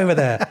it up over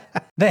there.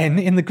 Then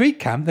in the Greek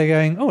camp, they're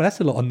going, oh,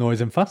 that's a lot of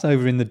noise and fuss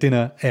over in the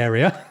dinner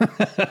area.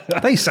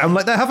 They sound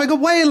like they're having a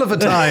whale of a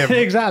time.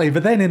 Exactly.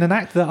 But then in an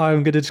act that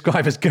I'm going to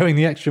describe as going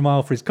the extra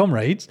mile for his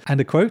comrades, and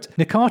a quote,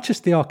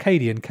 Nicarchus the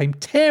Arcadian came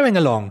tearing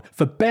along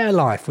for bare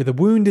life with a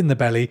wound in the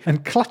belly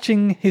and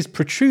clutching his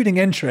protruding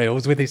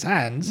entrails with his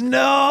hands.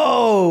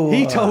 No!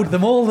 He told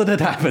them all that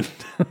had happened.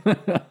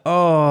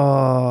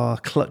 Oh,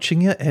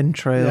 clutching your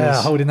entrails.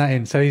 Yeah, holding that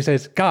in. So he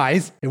says,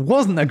 guys, it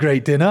wasn't a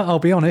great dinner. I'll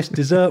be honest,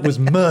 dessert was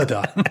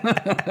murder.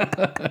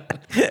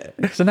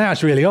 So now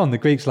it's really on. The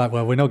Greeks are like,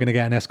 well, we're not going to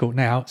get an escort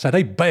now. So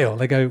they bail.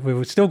 They go,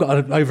 we've still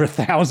got over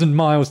 1,000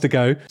 miles to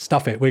go.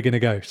 Stuff it, we're going to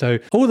go. So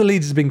all the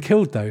leaders have been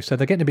killed though, so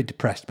they're getting a bit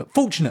depressed. But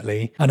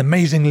fortunately, an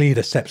amazing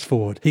leader steps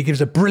forward. He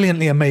gives a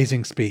brilliantly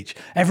amazing speech.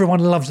 Everyone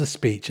loves the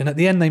speech. And at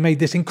the end, they made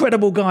this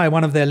incredible guy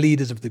one of their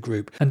leaders of the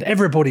group. And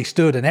everybody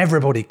stood and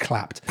everybody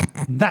clapped.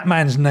 That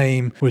man's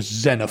name was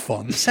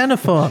Xenophon.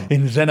 Xenophon.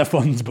 In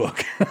Xenophon's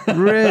book.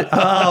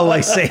 Oh,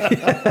 I see.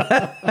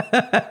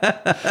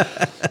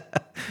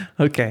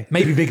 Okay.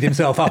 Maybe bigged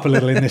himself up a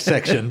little in this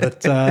section,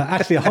 but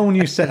actually a whole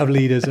new set of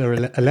leaders are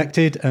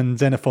elected, and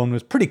Xenophon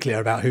was pretty clear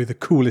about who the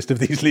coolest of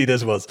these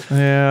leaders was.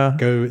 Yeah.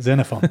 Go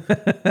Xenophon.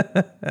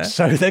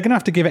 So they're going to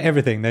have to give it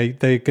everything. They're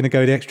going to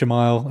go the extra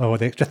mile, or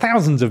the extra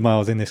thousands of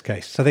miles in this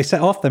case. So they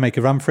set off, they make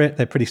a run for it.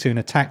 They're pretty soon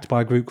attacked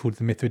by a group called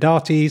the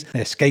Mithridates.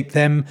 They escape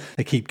them.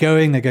 They keep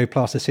going. They go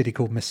past a city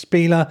called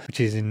Mespila, which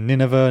is in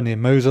Nineveh near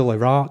Mosul,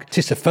 Iraq.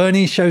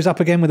 Tissaphernes shows up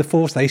again with a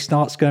force. They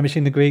start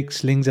skirmishing the Greeks.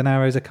 Slings and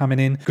arrows are coming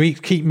in.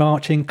 Greeks keep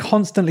marching,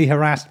 constantly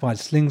harassed by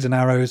slings and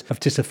arrows of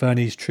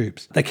Tissaphernes'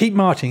 troops. They keep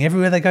marching.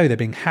 Everywhere they go, they're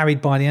being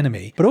harried by the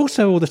enemy. But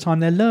also all the time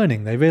they're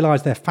learning. They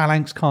realise their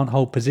phalanx can't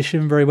hold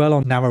position very well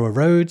on narrower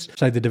roads,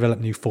 so they develop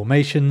new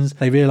formations.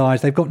 They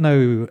realise they've got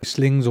no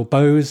slings or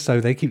bows,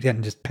 so they keep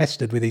getting just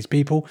pestered with these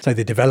people. So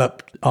they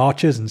develop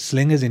archers and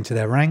slingers into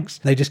their ranks.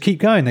 They just keep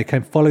going. They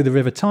can follow the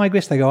river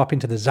Tigris. They go up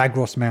into the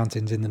Zagros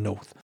Mountains in the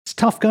north. It's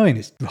tough going.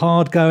 It's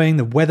hard going.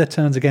 The weather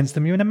turns against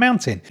them. You're in a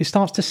mountain. It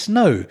starts to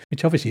snow,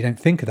 which obviously you don't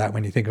think of that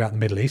when you think about the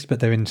Middle East,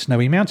 but they're in a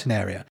snowy mountain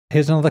area.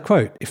 Here's another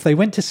quote. If they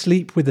went to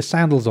sleep with the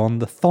sandals on,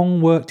 the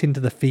thong worked into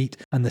the feet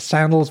and the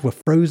sandals were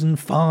frozen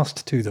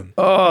fast to them.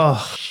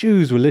 Oh,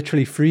 Shoes were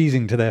literally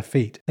freezing to their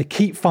feet. They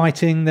keep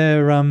fighting.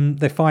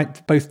 They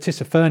fight both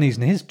Tissaphernes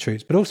and his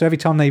troops, but also every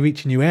time they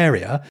reach a new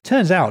area,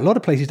 turns out a lot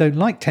of places don't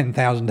like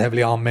 10,000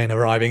 heavily armed men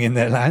arriving in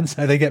their land,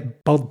 so they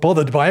get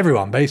bothered by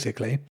everyone,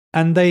 basically.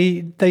 And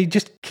they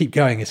just keep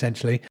going,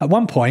 essentially. At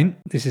one point,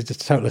 this is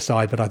just a total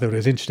aside, but I thought it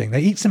was interesting,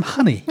 they eat some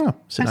honey. Oh,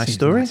 it's a That nice seems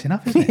story. Nice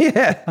enough, isn't it?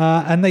 Yeah.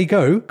 And they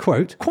go,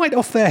 quote, quite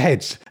off their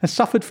heads and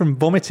suffered from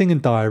vomiting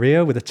and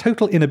diarrhea with a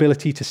total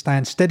inability to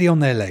stand steady on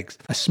their legs.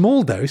 A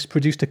small dose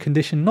produced a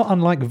condition not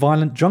unlike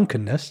violent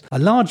drunkenness, a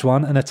large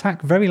one an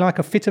attack very like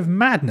a fit of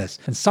madness,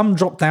 and some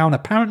dropped down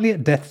apparently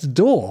at death's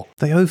door.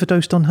 They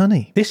overdosed on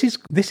honey. This is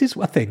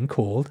a thing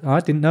called, I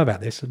didn't know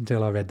about this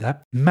until I read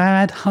that,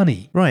 mad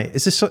honey. Right.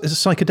 Is this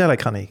is a psychedelic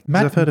honey?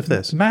 'Cause I've heard of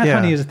this. Mad Yeah.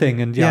 honey is a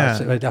thing, and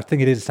I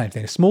think it is the same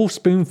thing. A small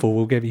spoonful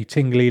will give you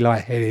tingly,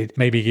 lightheaded,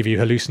 maybe give you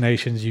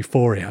hallucinations,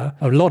 euphoria.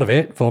 A lot of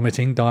it,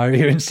 vomiting,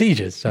 diarrhea, and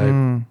seizures.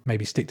 So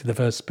maybe stick to the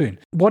first spoon.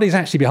 What is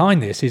actually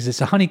behind this is it's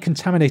a honey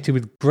contaminated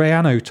with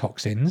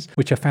granotoxins,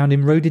 which are found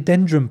in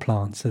rhododendron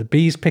plants. So the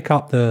bees pick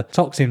up the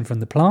toxin from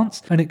the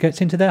plants, and it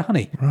gets into their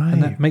honey. Right.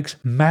 And that makes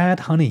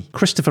mad honey.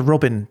 Christopher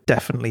Robin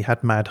definitely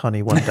had mad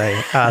honey one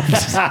day and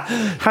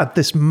had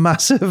this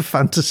massive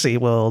fantasy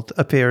world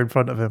appear in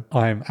front of him.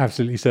 I'm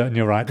absolutely certain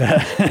you're right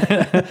there.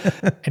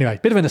 Anyway,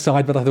 bit of an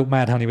aside, but I thought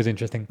mad honey was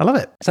interesting. I love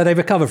it. So they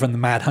recover from the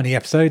mad honey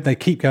episode. They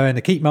keep going,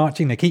 they keep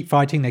marching, they keep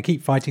fighting, they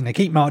keep fighting, they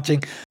keep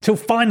marching, till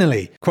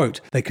finally,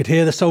 quote, they could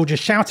hear the soldiers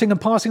shouting and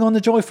passing on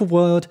the joyful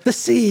word, the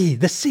sea,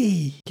 the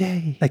sea.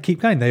 Yay. They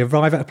keep going. They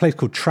arrive at a place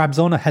called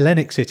Trabzon, a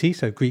Hellenic city,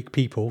 so Greek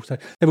people. So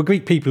there were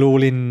Greek people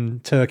all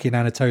in Turkey and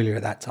Anatolia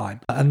at that time.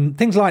 And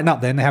things lighten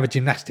up then. They have a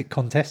gymnastic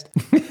contest.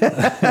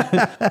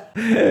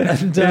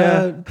 And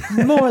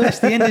more or less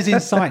the end is in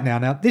sight now.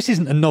 Now, this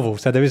isn't a novel,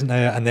 so there isn't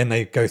and then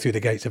they go through the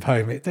gates of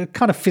home. It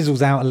kind of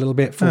fizzles out a little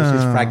bit,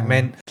 forces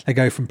fragment. They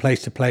go from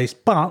place to place.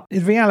 But the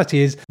reality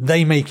is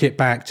they make it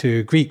back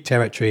to Greek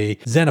territory.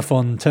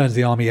 Xenophon turns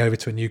the army over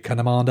to a new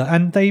commander,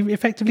 and they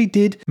effectively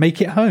did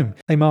make it home.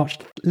 They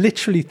marched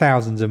literally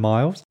thousands of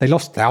miles. They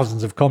lost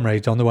thousands of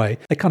comrades on the way.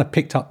 They kind of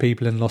picked up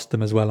people and lost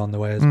them as well on the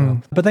way as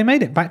well. But they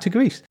made it back to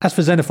Greece. As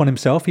for Xenophon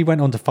himself, he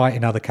went on to fight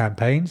in other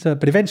campaigns,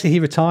 but eventually he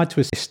retired to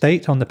his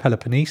estate on the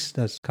Peloponnese.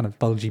 There's kind of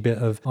bulgy bit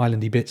of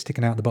islandy bit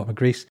sticking out the bottom of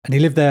Greece. And he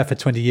lived there for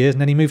 20 years,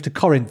 and then he moved to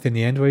Corinth in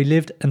the end, where he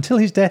lived until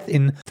his death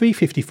in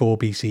 354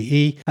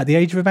 BCE at the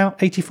age of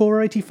about 84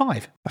 or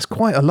 85. That's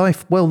quite a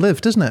life well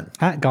lived, isn't it?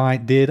 That guy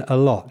did a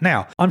lot.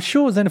 Now, I'm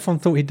sure Xenophon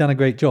thought he'd done a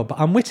great job, but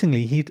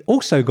unwittingly, he'd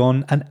also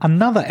gone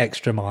another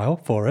extra mile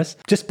for us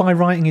just by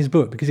writing his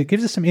book, because it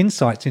gives us some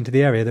insights into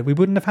the area that we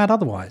wouldn't have had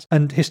otherwise.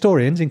 And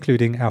historians,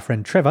 including our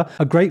friend Trevor,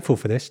 are grateful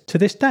for this to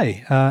this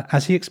day,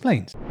 as he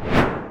explains.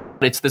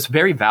 It's this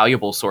very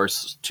valuable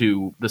source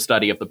to the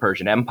study of the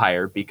Persian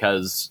Empire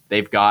because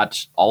they've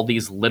got all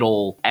these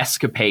little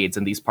escapades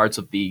in these parts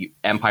of the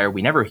empire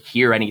we never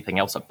hear anything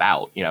else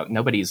about. You know,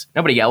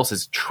 nobody else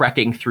is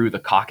trekking through the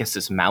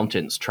Caucasus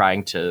Mountains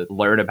trying to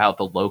learn about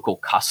the local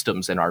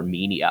customs in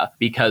Armenia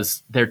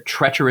because they're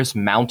treacherous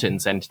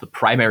mountains, and the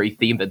primary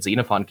theme that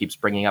Xenophon keeps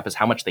bringing up is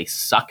how much they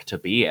suck to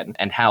be in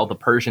and how the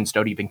Persians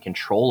don't even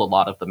control a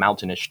lot of the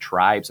mountainous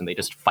tribes and they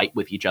just fight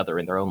with each other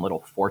in their own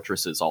little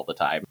fortresses all the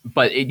time.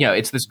 But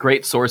it's this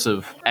great source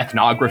of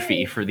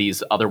ethnography for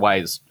these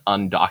otherwise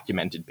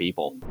undocumented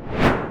people.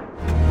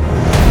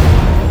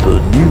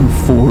 The new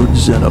Ford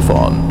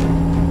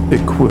Xenophon,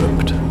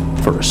 equipped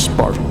for a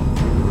Spartan.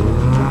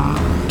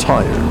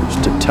 Tires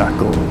to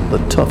tackle the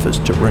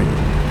toughest terrain.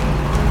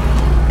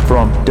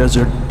 From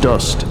desert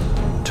dust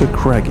to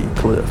craggy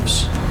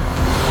cliffs.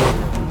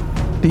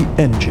 The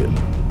engine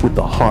with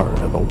the heart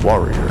of a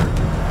warrior.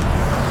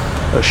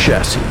 A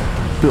chassis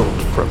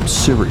built from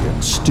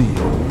Syrian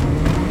steel.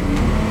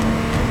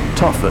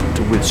 Toughened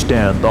to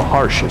withstand the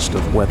harshest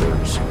of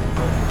weathers.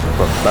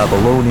 From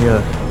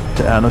Babylonia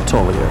to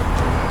Anatolia.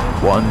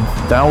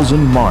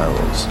 1,000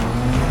 miles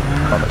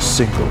on a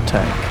single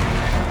tank.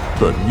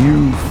 The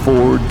new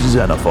Ford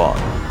Xenophon.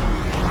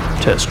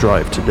 Test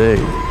drive today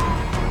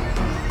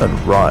and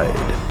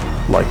ride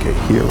like a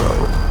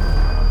hero.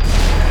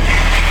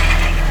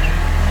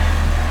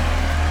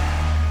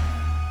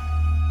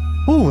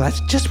 Oh, that's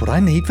just what I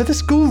need for the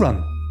school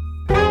run.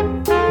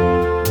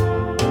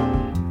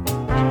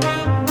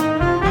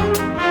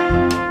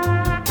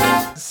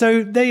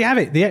 So there you have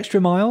it, the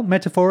extra mile,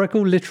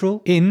 metaphorical,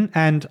 literal, in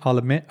and, I'll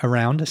admit,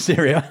 around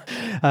Syria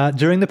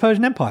during the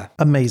Persian Empire.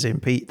 Amazing,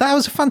 Pete. That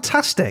was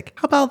fantastic.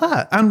 How about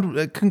that?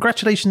 And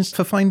congratulations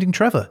for finding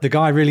Trevor. The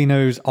guy really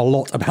knows a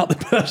lot about the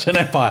Persian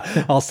Empire.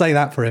 I'll say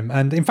that for him.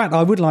 And in fact,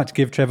 I would like to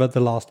give Trevor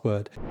the last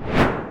word.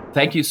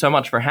 Thank you so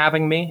much for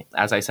having me.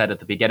 As I said at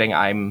the beginning,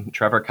 I'm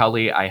Trevor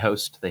Cully. I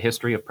host the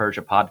History of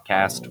Persia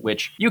podcast,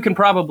 which you can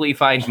probably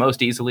find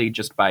most easily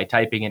just by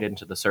typing it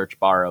into the search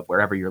bar of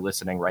wherever you're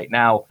listening right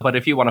now. But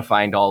if you want to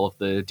find all of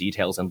the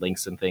details and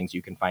links and things,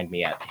 you can find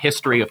me at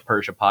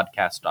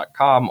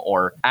historyofpersiapodcast.com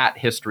or at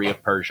History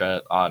of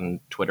Persia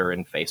on Twitter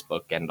and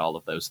Facebook and all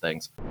of those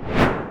things.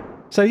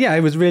 So yeah,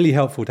 it was really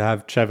helpful to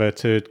have Trevor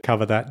to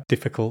cover that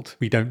difficult,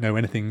 we don't know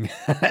anything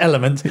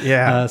element.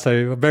 Yeah.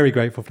 So very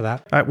grateful for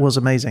that. That was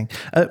amazing.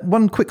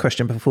 One quick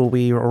question before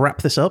we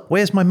wrap this up.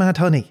 Where's my mad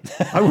honey?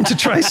 I want to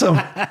try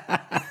some.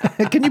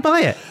 Can you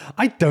buy it?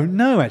 I don't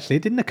know, actually.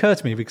 It didn't occur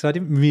to me because I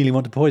didn't really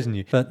want to poison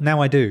you, but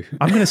now I do.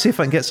 I'm going to see if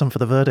I can get some for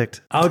the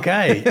verdict.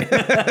 Okay.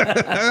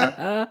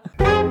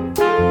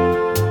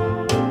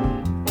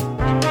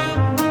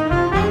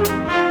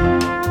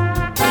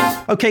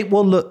 Okay,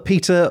 well, look,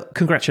 Peter,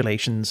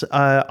 congratulations.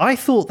 I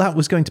thought that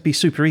was going to be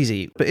super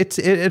easy, but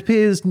it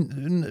appears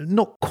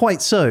not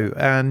quite so.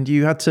 And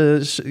you had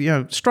to,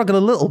 struggle a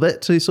little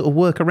bit to sort of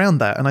work around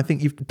that. And I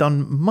think you've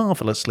done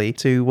marvelously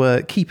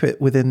to keep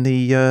it within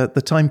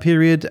the time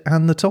period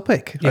and the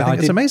topic. Yeah, I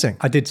think it's amazing.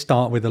 I did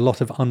start with a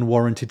lot of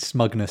unwarranted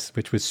smugness,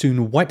 which was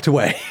soon wiped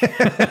away.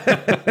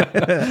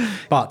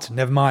 But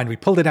never mind, we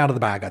pulled it out of the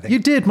bag, I think. You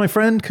did, my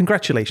friend.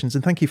 Congratulations,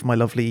 and thank you for my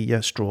lovely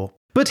straw.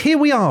 But here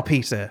we are,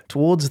 Peter,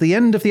 towards the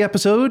end of the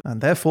episode, and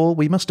therefore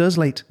we must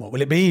slate. What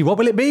will it be? What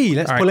will it be?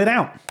 Let's pull it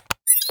out.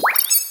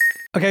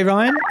 Okay,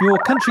 Ryan, your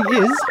country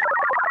is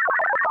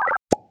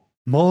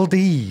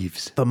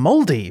Maldives. The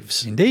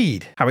Maldives?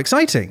 Indeed. How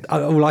exciting.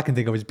 All I can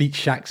think of is beach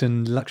shacks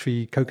and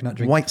luxury coconut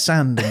drinks. White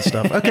sand and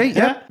stuff. Okay,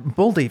 yeah.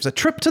 Maldives. A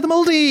trip to the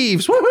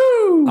Maldives.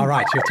 Woohoo! All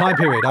right, your time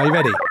period. Are you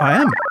ready?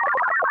 I am.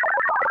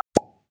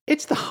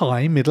 It's the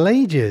High Middle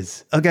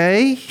Ages.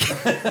 Okay.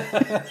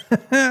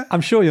 I'm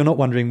sure you're not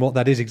wondering what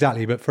that is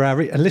exactly, but for our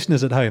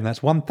listeners at home,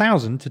 that's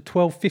 1000 to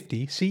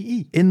 1250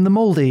 CE. In the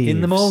Maldives. In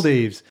the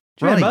Maldives.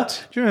 Do you remember?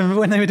 Do you remember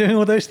when they were doing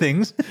all those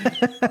things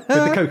with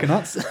the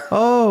coconuts?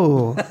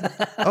 Oh,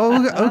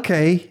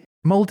 okay.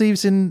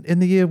 Maldives in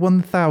the year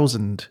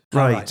 1000.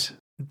 Right.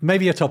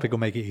 Maybe a topic will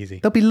make it easy.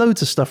 There'll be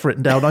loads of stuff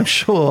written down, I'm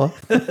sure.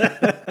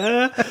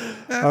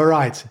 All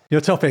right.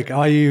 Your topic.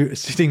 Are you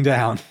sitting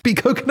down? Be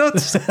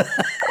coconuts.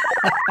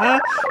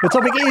 The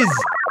topic is...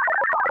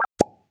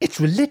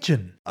 It's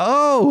religion.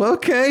 Oh,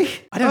 okay.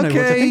 I don't know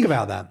what to think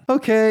about that.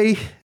 Okay.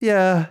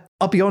 Yeah.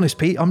 I'll be honest,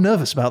 Pete. I'm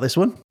nervous about this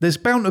one. There's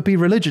bound to be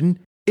religion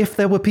if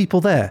there were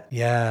people there.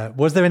 Yeah.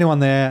 Was there anyone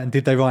there and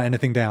did they write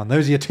anything down?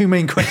 Those are your two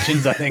main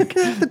questions, I think.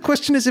 The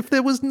question is, if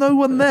there was no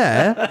one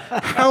there,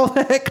 how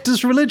the heck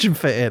does religion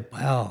fit in?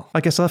 Well,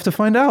 I guess I'll have to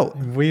find out.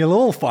 We'll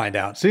all find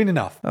out soon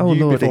enough. Oh,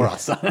 you Lordy. before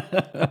us.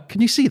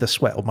 Can you see the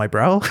sweat on my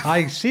brow?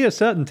 I see a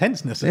certain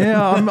tenseness.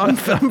 Yeah, I'm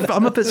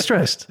a bit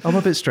stressed.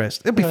 It'll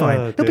be fine.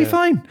 It'll be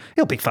fine.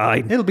 It'll be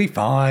fine. It'll be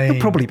fine. It'll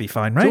probably be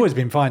fine, right? It's always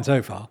been fine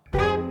so far.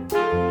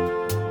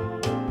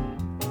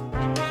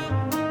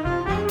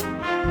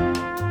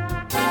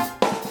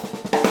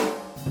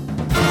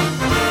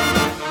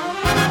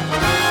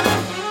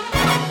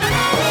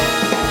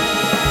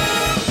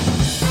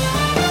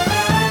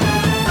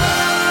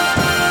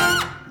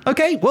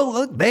 Okay,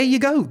 well, there you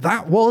go.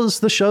 That was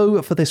the show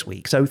for this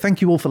week. So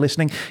thank you all for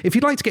listening. If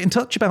you'd like to get in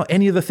touch about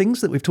any of the things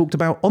that we've talked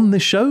about on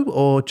this show,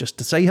 or just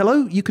to say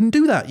hello, you can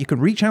do that. You can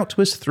reach out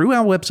to us through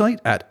our website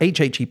at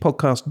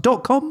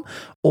hhepodcast.com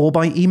or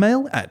by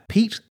email at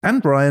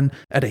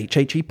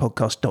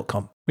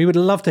peteandbrian@hhepodcast.com. We would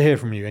love to hear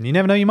from you, and you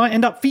never know, you might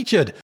end up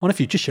featured on a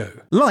future show.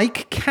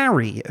 Like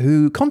Carrie,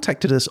 who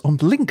contacted us on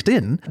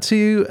LinkedIn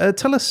to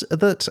tell us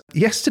that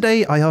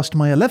yesterday I asked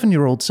my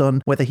 11-year-old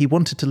son whether he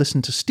wanted to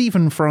listen to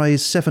Stephen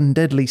Fry's 7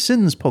 Deadly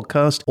Sins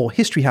podcast or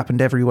History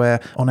Happened Everywhere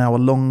on our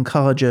long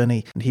car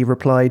journey. And he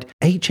replied,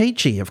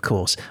 HHE, of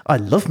course. I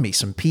love me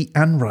some Pete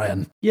and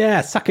Ryan. Yeah,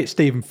 suck it,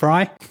 Stephen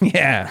Fry.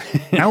 Yeah,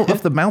 out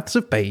of the mouths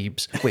of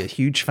babes. We're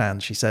huge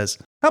fans, she says.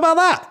 How about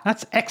that?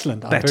 That's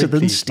excellent. I'm Better very than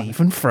pleased.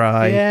 Stephen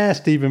Fry. Yeah,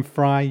 Stephen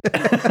Fry.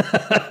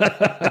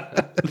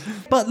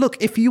 But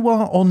look, if you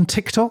are on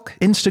TikTok,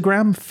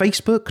 Instagram,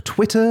 Facebook,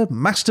 Twitter,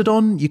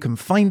 Mastodon, you can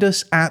find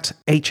us at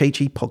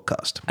HHE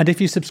Podcast. And if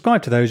you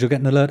subscribe to those, you'll get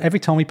an alert every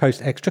time we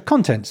post extra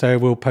content. So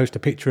we'll post a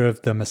picture of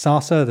the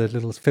masasa, the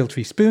little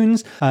filtery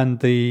spoons,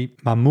 and the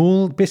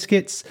mamoul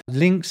biscuits,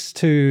 links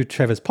to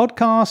Trevor's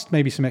podcast,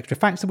 maybe some extra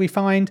facts that we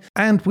find.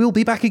 And we'll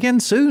be back again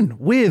soon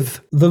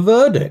with The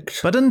Verdict.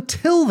 But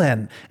until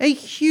then, a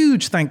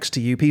huge thanks to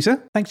you,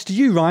 Peter. Thanks to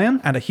you,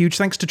 Ryan. And a huge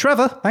thanks to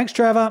Trevor. Thanks,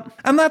 Trevor.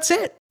 And that's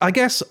it. I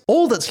guess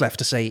all that's left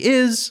to say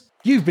is...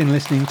 You've been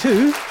listening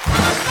to...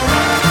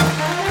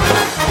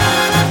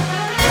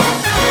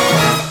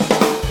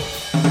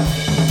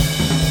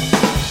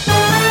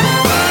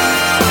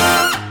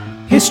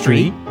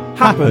 History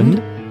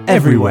happened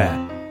everywhere.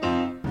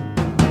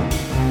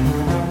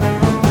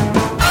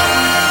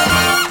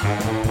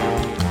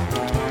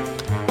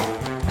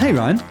 Hey,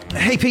 Ryan.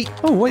 Hey, Pete.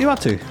 Oh, what are you up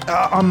to?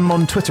 I'm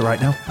on Twitter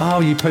right now.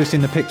 Oh, you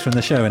posting the pics from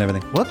the show and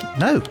everything. What?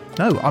 No,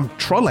 I'm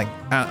trolling.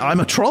 I'm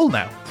a troll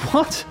now.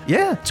 What?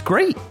 Yeah, it's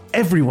great.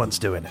 Everyone's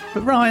doing it.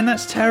 But Ryan,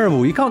 that's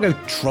terrible. You can't go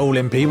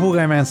trolling people,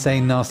 going around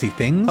saying nasty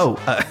things. Oh,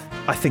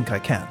 I think I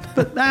can.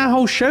 But our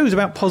whole show's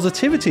about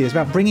positivity. It's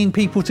about bringing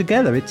people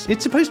together. It's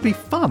supposed to be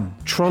fun.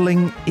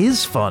 Trolling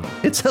is fun.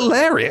 It's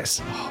hilarious.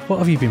 What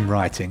have you been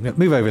writing? Look,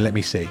 move over and let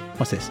me see.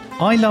 What's this?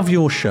 I love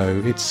your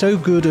show. It's so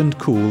good and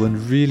cool and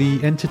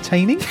really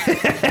entertaining.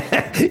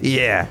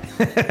 Yeah,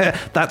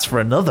 that's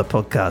for another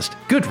podcast.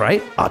 Good,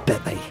 right? I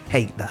bet they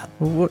hate that.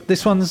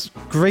 This one's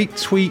great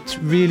tweet,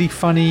 really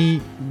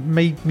funny,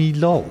 made me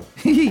lol.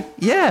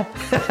 Yeah.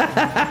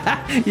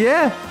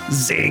 Yeah.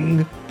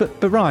 Zing. But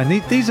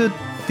Ryan, these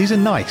are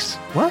nice.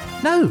 What?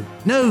 No,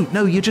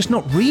 you're just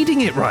not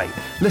reading it right.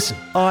 Listen,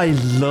 I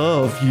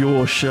love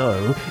your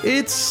show.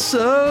 It's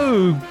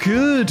so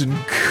good and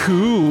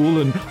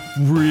cool and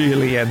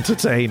really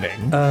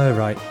entertaining.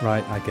 Right,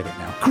 I get it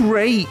now.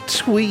 Great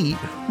tweet.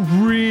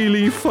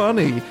 Really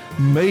funny.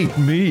 Made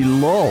me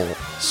lol.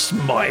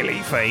 Smiley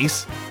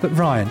face. But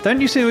Ryan, don't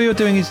you see what you're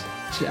doing is...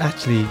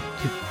 Actually,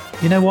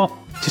 you know what?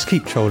 Just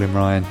keep trolling,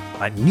 Ryan.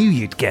 I knew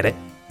you'd get it.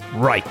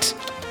 Right.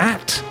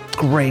 At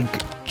Greg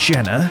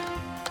Jenner.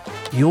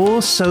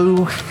 You're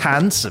so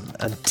handsome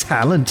and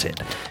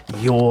talented.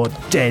 You're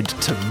dead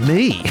to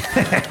me.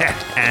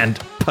 And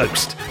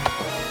post.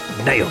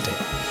 Nailed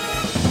it.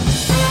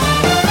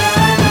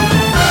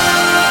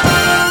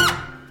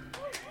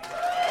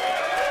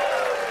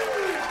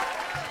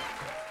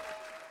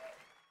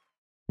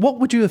 What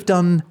would you have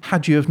done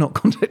had you have not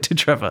contacted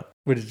Trevor?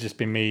 Would have just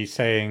been me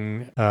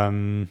saying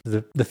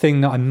the thing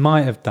that I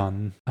might have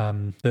done.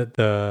 And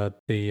I've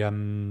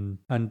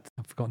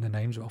forgotten the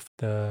names off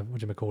the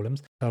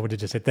whatchamacallums. I would have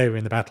just said they were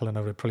in the battle, and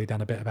I would have probably done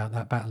a bit about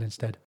that battle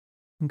instead.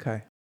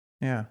 Okay.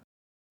 Yeah.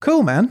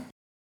 Cool, man.